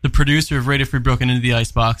 the producer of Radio Free Broken, into the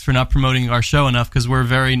Icebox for not promoting our show enough because we're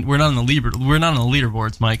not on the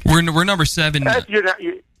leaderboards, Mike. We're number 7.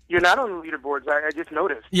 You're not on the leaderboards. I just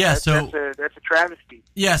noticed. Yeah, that's a travesty.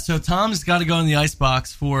 Yeah, so Tom's got to go in the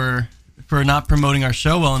Icebox for not promoting our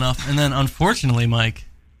show well enough, and then unfortunately, Mike,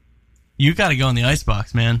 you got to go in the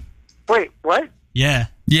Icebox, man. Wait, what? Yeah.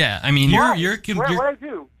 I mean, what I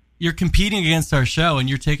do? You're competing against our show, and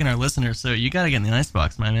you're taking our listeners, so you got to get in the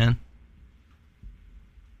Icebox, my man.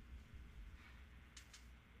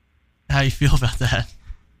 How you feel about that?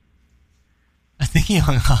 I think he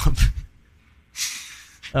hung up.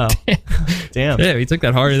 Oh, damn. Yeah, he took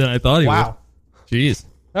that harder than I thought he would. Wow. Jeez.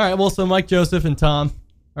 All right, well, so Mike Joseph and Tom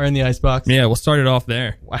are in the Icebox. Yeah, we'll start it off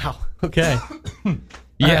there. Wow. Okay.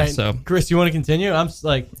 Yeah, right. so... Chris, you want to continue? I'm just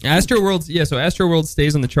like... Astroworld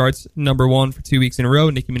stays on the charts number 1 for 2 weeks in a row.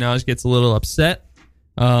 Nicki Minaj gets a little upset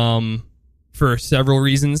for several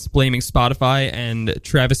reasons, blaming Spotify and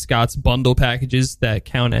Travis Scott's bundle packages that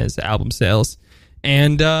count as album sales.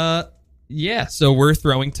 And, so we're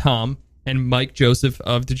throwing Tom and Mike Joseph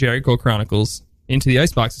of the Jericho Chronicles into the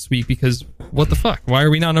Icebox this week because what the fuck? Why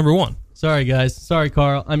are we not number 1? Sorry, guys. Sorry,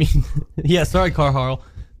 Carl. I mean, sorry, Carharl.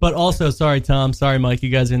 But also, sorry, Tom. Sorry, Mike. You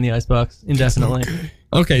guys are in the Icebox indefinitely.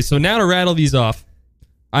 Okay, so now to rattle these off.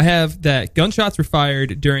 I have that gunshots were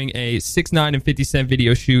fired during a 6ix9ine and 50 Cent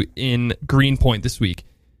video shoot in Greenpoint this week.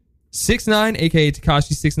 6ix9ine, a.k.a.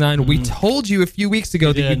 Tekashi 6ix9ine, we told you a few weeks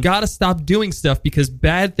ago that you got to stop doing stuff because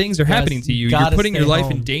bad things are happening to you. You're putting your life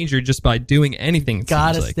in danger just by doing anything.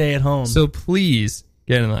 Got to stay at home. So please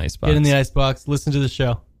get in the Icebox. Get in the Icebox. Listen to the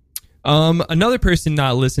show. Another person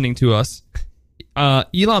not listening to us,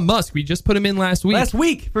 Elon Musk. We just put him in last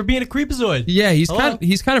week. For being a creepozoid. Yeah, he's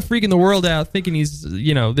kind of freaking the world out, thinking he's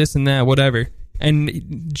this and that, whatever.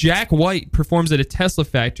 And Jack White performs at a Tesla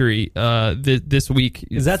factory this week.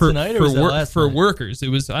 Is that tonight or was that last for night? workers? It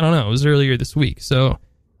was It was earlier this week. So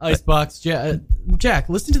Icebox, Jack,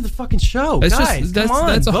 listen to the fucking show, guys. Come on,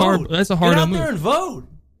 that's a vote. hard Get out move. there and vote.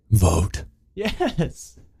 Vote.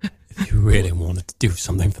 Yes. If you really wanted to do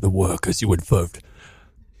something for the workers, you would vote.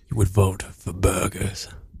 You would vote for burgers.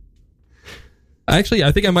 Actually,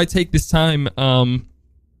 I think I might take this time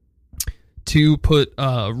to put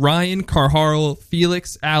Ryan, Carharl,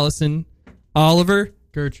 Felix, Alison, Oliver,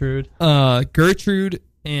 Gertrude,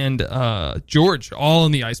 and George all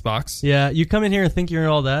in the Icebox. Yeah, you come in here and think you're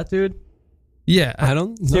all that, dude? Yeah.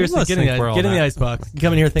 Seriously, get in the Icebox. You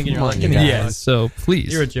come in here thinking you're all that. Yeah, so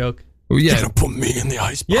please. You're a joke. Well, You're yeah. gonna put me in the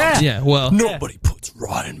icebox? Yeah, well. Nobody puts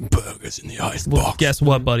Ryan Burgers in the icebox. Well, guess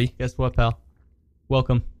what, buddy? Guess what, pal?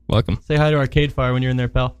 Welcome. Welcome. Say hi to Arcade Fire when you're in there,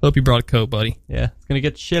 pal. Hope you brought a coat, buddy. Yeah, it's gonna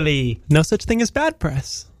get chilly. No such thing as bad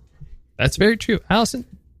press. That's very true. Allison,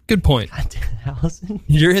 good point. Allison?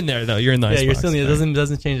 You're in there, though. You're in the icebox. Yeah, you're still in there. It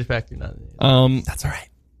doesn't change the fact you're not. That's all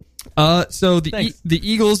right. So the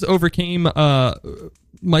Eagles overcame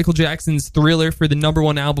Michael Jackson's Thriller for the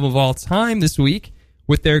 #1 album of all time this week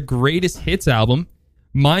with their Greatest Hits album.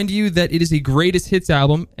 Mind you that it is a Greatest Hits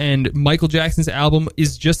album, and Michael Jackson's album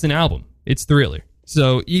is just an album. It's Thriller.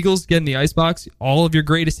 So Eagles get in the icebox. All of your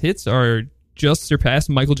greatest hits are just surpassed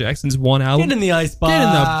Michael Jackson's one album. Get in the icebox. Get in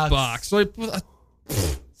the box.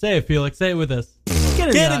 Say it, Felix. Say it with us. Get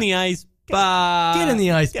in the icebox. Get in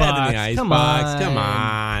the icebox. Get in the icebox. Come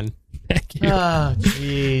on. Thank you. Oh,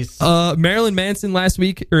 jeez. Marilyn Manson this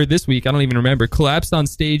week, I don't even remember, collapsed on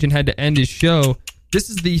stage and had to end his show. This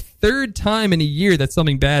is the third time in a year that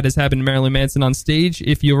something bad has happened to Marilyn Manson on stage.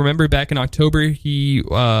 If you'll remember, back in October, he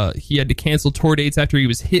had to cancel tour dates after he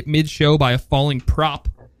was hit mid-show by a falling prop.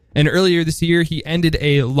 And earlier this year, he ended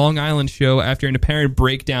a Long Island show after an apparent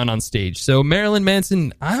breakdown on stage. So Marilyn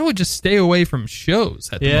Manson, I would just stay away from shows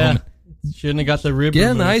at the moment. Shouldn't have got the rib. Get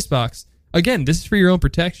in the icebox. Again, this is for your own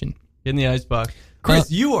protection. Get in the icebox.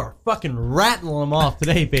 Chris, you are fucking rattling them off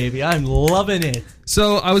today, baby. I'm loving it.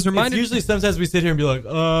 So I was reminded. It's usually sometimes we sit here and be like,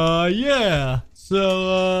 yeah.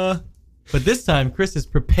 So, but this time Chris is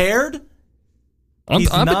prepared.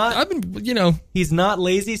 He's not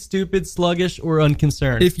lazy, stupid, sluggish, or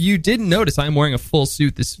unconcerned. If you didn't notice, I'm wearing a full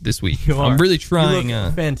suit this week. I'm really trying. You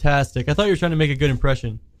look fantastic. I thought you were trying to make a good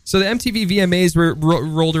imprestion. So the MTV VMAs were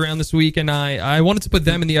rolled around this week, and I wanted to put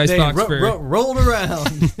them in the icebox rolled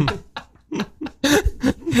around.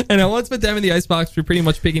 And I wanted to put them in the icebox for pretty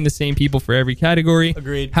much picking the same people for every category.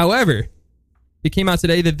 Agreed. However, it came out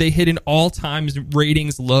today that they hit an all-time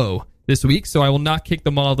ratings low this week, so I will not kick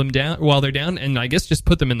them while they're down, and I guess just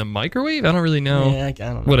put them in the microwave. I don't really know. Yeah, I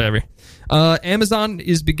don't know. Whatever. Amazon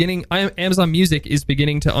Music is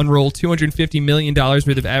beginning to unroll $250 million worth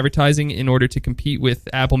of advertising in order to compete with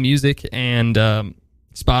Apple Music and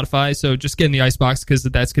Spotify. So just get in the icebox because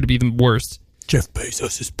that's going to be the worst. Jeff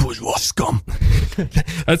Bezos is bourgeois scum.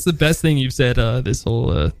 That's the best thing you've said this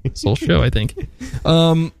whole show, I think.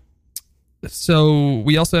 So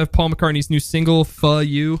we also have Paul McCartney's new single, "Fuh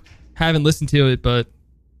You." Haven't listened to it, but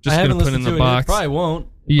just going to put it in the box. Probably won't.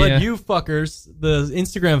 Yeah. But you fuckers, the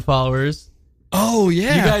Instagram followers. Oh,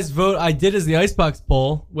 yeah. You guys vote. I did as the icebox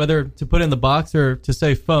poll, whether to put it in the box or to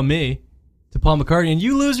say "fuh me" to Paul McCartney, and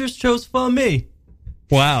you losers chose "fuh me."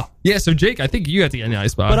 Wow. Yeah, so Jake, I think you had to get in the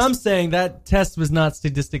icebox. But I'm saying that test was not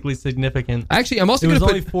statistically significant. Actually, I'm also going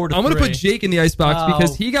to put Jake in the icebox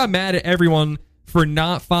because he got mad at everyone for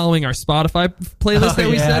not following our Spotify playlist that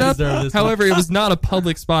we set up. However, it was not a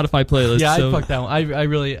public Spotify playlist. Yeah, so I fucked that one. I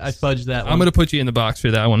fudged that one. I'm going to put you in the box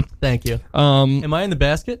for that one. Thank you. Am I in the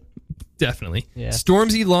basket? Definitely. Yeah.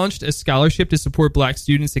 Stormzy launched a scholarship to support black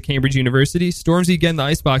students at Cambridge University. Stormzy, get in the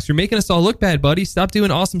icebox. You're making us all look bad, buddy. Stop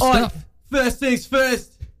doing awesome stuff. First things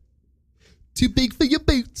first. Too big for your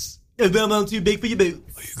boots. I'm too big for your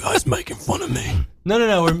boots. Are you guys making fun of me?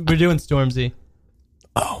 No. We're doing Stormzy.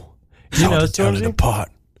 Oh. You know Hard to tell it Stormzy? apart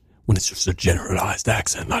when it's just a generalized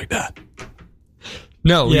accent like that.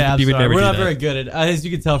 No, we would never do we're not that. very good at. As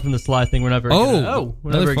you can tell from the sly thing, we're not very good at.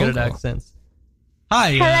 We're not very good at accents.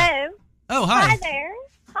 Hi. Hello. Oh, hi. Hi there.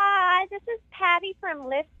 Hi, this is Patty from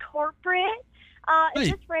Lyft Corporate. Is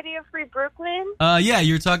Hey. this Radio Free Brooklyn? Yeah,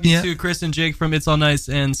 you're talking to Chris and Jake from It's All Nice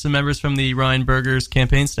and some members from the Ryan Burgers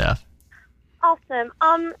campaign staff. Awesome.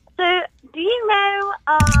 So do you know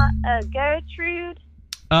Gertrude?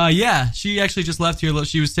 Yeah, she actually just left here.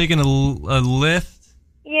 She was taking a lift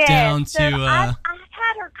down so to. I've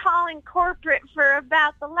had her calling corporate for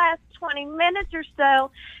about the last 20 minutes or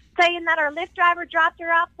so, saying that our Lyft driver dropped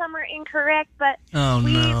her off somewhere incorrect, but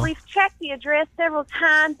we've checked the address several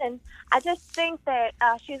times, and I just think that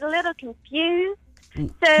she's a little confused. So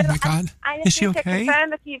oh my God. I Is just she need okay? to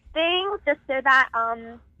confirm a few things just so that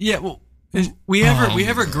Yeah, well, we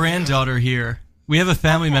have her granddaughter here. We have a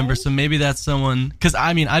family member, so maybe that's someone. Because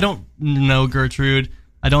I don't know Gertrude.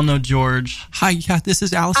 I don't know George. Hi, yeah, this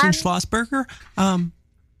is Alison Schlossberger.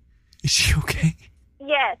 Is she okay?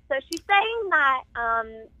 yes. So she's saying that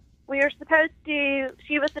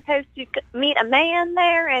she was supposed to meet a man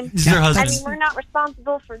there, and This is her husband. I mean, we're not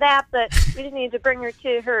responsible for that, but we just need to bring her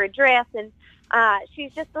to her address, and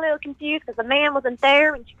she's just a little confused because the man wasn't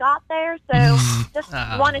there when she got there, so just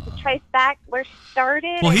wanted to trace back where she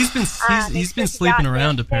started. Well, and, he's been make sure she sleeping got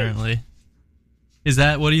around there safe. apparently. Is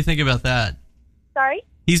that what do you think about that? Sorry?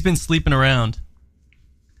 He's been sleeping around.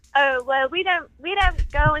 Oh, well, we don't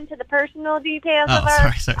go into the personal details of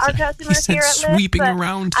sorry. our customers here at Lyft. Sweeping but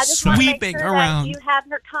around, I just want to make sweeping sure around. that you have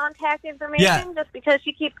her contact information Yeah. just because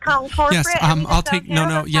she keeps calling corporate. Yes, and we just I'll don't take. care No,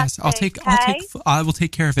 about yes, that I'll thing, take. okay? I will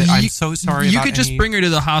take care of it. I'm so sorry. You about could just any- bring her to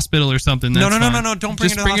the hospital or something. That's No, fine. don't bring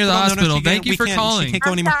Just her to the hospital. No, she Thank you can't- for we can't- calling. She can't go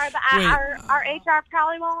I'm anymore. sorry, but our HR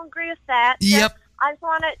probably won't agree with that. So Yep. I just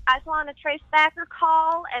want to trace back her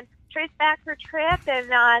call and trace back her trip, and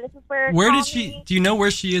this is where. Where call did she? me. Do you know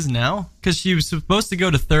where she is now? Because she was supposed to go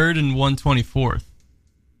to 3rd and 124th.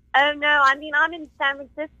 Oh no, I mean I'm in San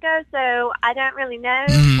Francisco, so I don't really know.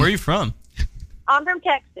 Where are you from? I'm from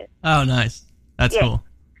Texas. Oh, nice. That's Yeah. cool.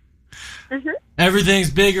 Mm-hmm.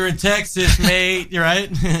 Everything's bigger in Texas, mate. You're right.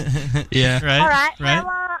 Yeah. All right. Right.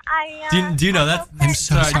 Well, Do you know that? I'm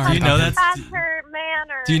so sorry. Do you know that? her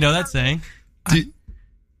man or Do you know that saying? Do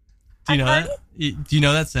you know that? Do you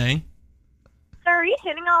know that saying? Sir, are you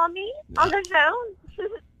hitting on me on the phone?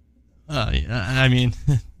 Yeah, I mean,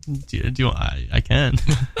 I can.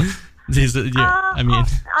 I mean,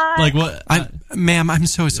 like what? Ma'am, I'm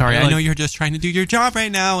so sorry. I like- know you're just trying to do your job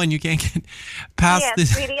right now, and you can't get past yes,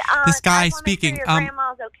 this. sweetie, This guy I speaking. Make sure your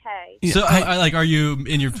grandma's okay. Yeah, So, like, are you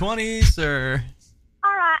in your 20s or? All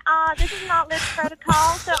right. This is not Lyft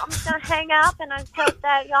protocol, so I'm just gonna hang up, and I hope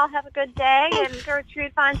that y'all have a good day, and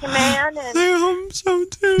Gertrude finds a man. And I'm so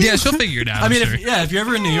too. Yeah, she'll figure it out. I mean, I'm sure. if you're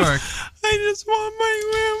ever in New York, I just want my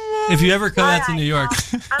grandma. if you ever come out to All New York,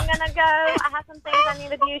 I'm gonna go. I have some things I need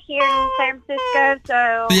to do here in San Francisco,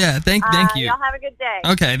 so Yeah, thank you. Y'all have a good day.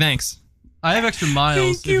 Okay, thanks. I have extra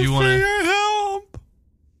miles if you want to. your help.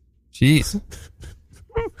 Jeez.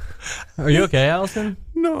 Are you okay, Alison?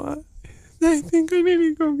 No, I think I need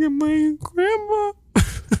to go get my grandma.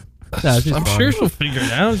 No, she's I'm fine. sure she'll figure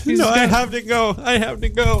it out. No, I have to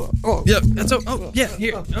go. Oh. Yep. That's yeah.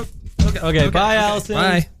 Here. Oh, Okay, bye, Alison.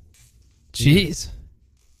 Bye. Jeez.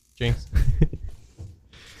 Jinx.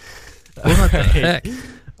 What the heck? Good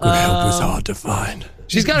help is hard to find.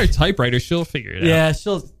 She's got her typewriter. She'll figure it out. Yeah,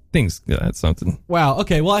 she'll. Things. That's something. Wow.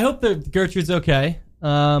 Okay. Well, I hope that Gertrude's okay.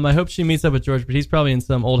 I hope she meets up with George, but he's probably in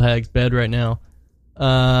some old hag's bed right now.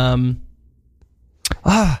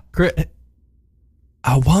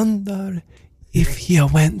 I wonder if he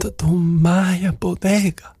went to my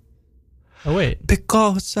bodega. Oh wait.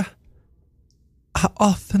 Because I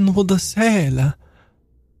often would sell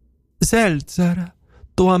seltzer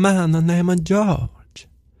to a man named George.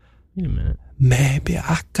 Wait a minute. Maybe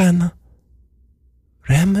I can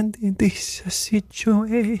remedy this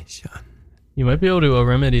situation. You might be able to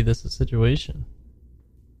remedy this situation.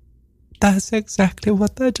 That's exactly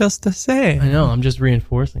what I just said. I know. I'm just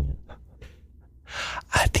reinforcing it.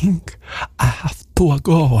 I think I have to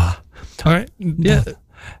go. All right. Yeah.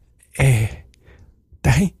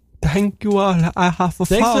 Thank you all. I have Thanks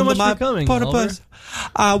so found much my for coming, purpose.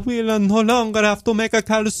 I will no longer have to make a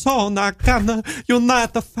calzone. I can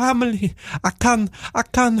unite the family. I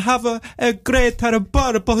can have a greater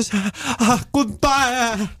purpose.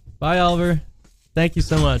 Goodbye. Bye, Oliver. Thank you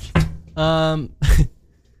so much.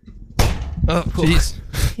 Oh, jeez.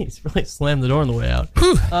 He's really slammed the door on the way out.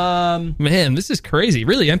 Man, this is crazy.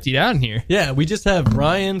 Really emptied out in here. Yeah, we just have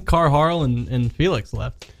Ryan, Carharl, and Felix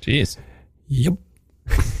left. Jeez. Yep.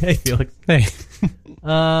 Hey, Felix. Hey.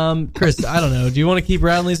 Chris, I don't know. Do you want to keep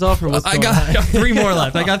rattling these off, or what's I going on? got 3 more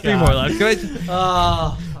left. I got 3 more left. Go ahead.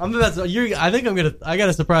 I'm about to. I got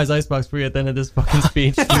a surprise Icebox for you at the end of this fucking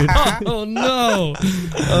speech, dude. Oh no.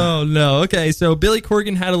 Oh no. Okay, so Billy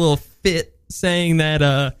Corgan had a little fit saying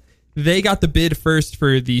that they got the bid first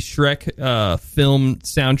for the Shrek film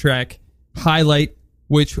soundtrack highlight,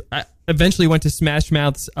 which eventually went to Smash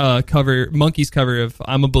Mouth's Monkey's cover of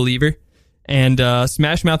I'm a Believer. And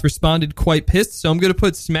Smash Mouth responded quite pissed, so I'm going to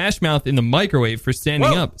put Smash Mouth in the microwave for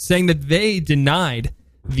standing up, saying that they denied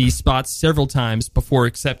the spots several times before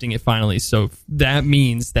accepting it finally. So that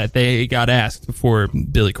means that they got asked before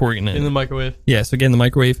Billy Corgan. In the microwave. Yeah, so get in the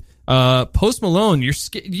microwave. Post Malone,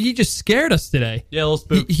 he just scared us today. Yeah, a little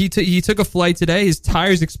spook. He took a flight today. His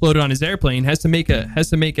tires exploded on his airplane. Has to make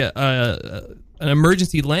an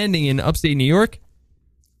emergency landing in upstate New York.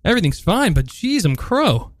 Everything's fine, but geez,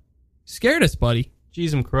 crow. Scared us, buddy.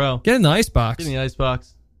 Jeez, crow. Get in the icebox. Get in the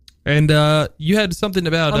icebox. And you had something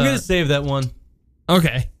about. I'm gonna save that one.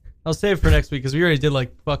 Okay. I'll save it for next week because we already did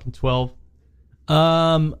like fucking 12.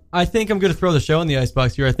 I think I'm gonna throw the show in the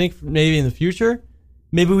icebox here. I think maybe in the future,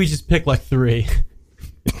 maybe we just pick like 3.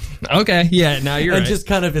 Okay. Yeah. Now you're and right. just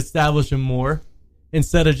kind of establish them more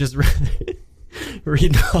instead of just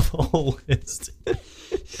reading off a whole list.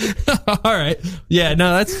 All right. Yeah.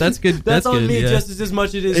 No, that's good. That's on good, me yeah. just as much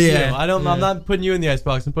as it is you. I'm not putting you in the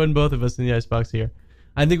icebox. I'm putting both of us in the icebox here.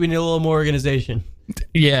 I think we need a little more organization.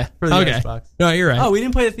 Yeah. For the Okay. Icebox. No, you're right. Oh, we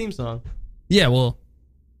didn't play the theme song. Yeah, well,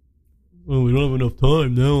 we don't have enough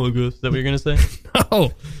time now, I guess. Is that what you're going to say?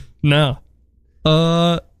 Oh, no.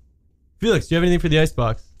 Felix, do you have anything for the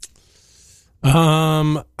Icebox? Do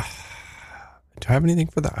I have anything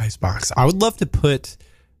for the Icebox? I would love to put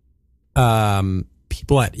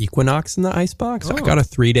people at Equinox in the Icebox. I got a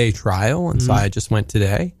 3-day trial, and so I just went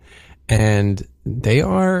today, and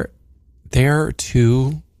they're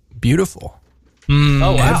too beautiful.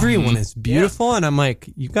 Oh, wow. Everyone is beautiful, and I'm like,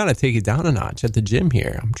 you got to take it down a notch at the gym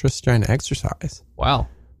here. I'm just trying to exercise. Wow.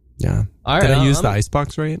 Yeah. All right, Did I use the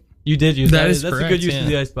Icebox right? You did use that. That's That's correct, a good use yeah. of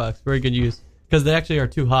the Icebox. Very good use. Because they actually are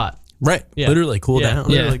too hot. Right. Yeah. Literally cool down.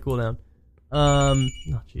 Literally cool down. Oh,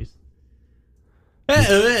 jeez.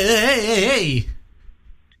 Hey.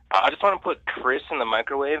 I just want to put Chris in the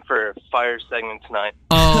microwave for a fire segment tonight.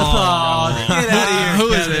 Oh, get out of here.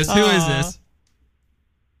 Who is this? Who is this?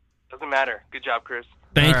 Doesn't matter. Good job, Chris.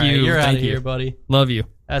 Thank All right, you. You're out Thank of you. here, buddy. Love you.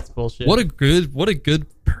 That's bullshit. What a good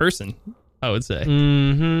person, I would say.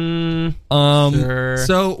 Mm-hmm. Sure.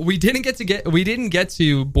 So we didn't get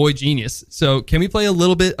to Boy Genius. So can we play a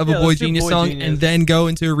little bit of a Yeah, Boy let's do Genius Boy song Genius. and then go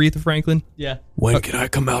into Aretha Franklin? Yeah. When can I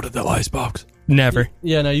come out of the Icebox? Never.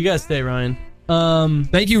 Yeah, no, you guys stay, Ryan.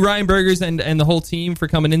 Thank you, Ryan Burgers and the whole team for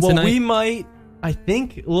coming in tonight. We might, I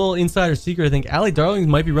think, a little insider secret, I think Allie Darling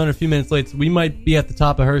might be running a few minutes late, so we might be at the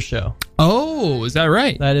top of her show. Oh, is that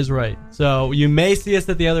right? That is right. So you may see us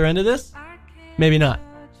at the other end of this. Maybe not.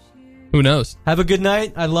 Who knows? Have a good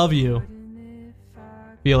night. I love you.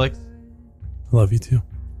 Felix. I love you too.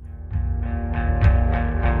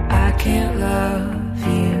 I can't love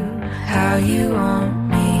you how you want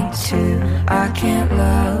me to. I can't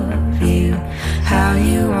love you how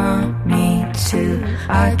you want me to.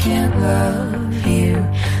 I can't love you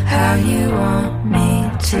how you want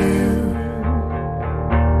me to.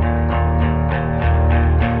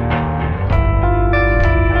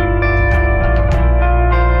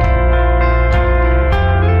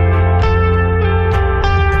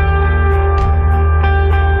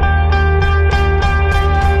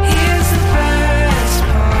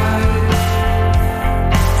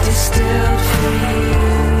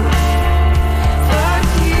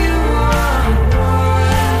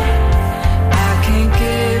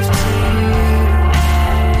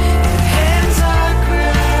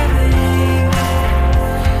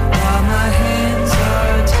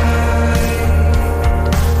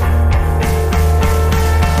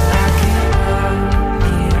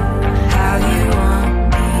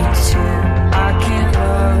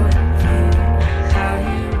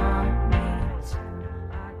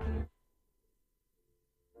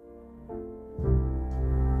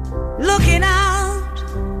 Looking out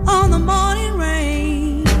on the morning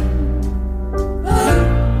rain,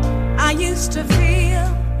 I used to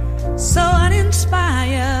feel so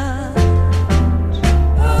uninspired.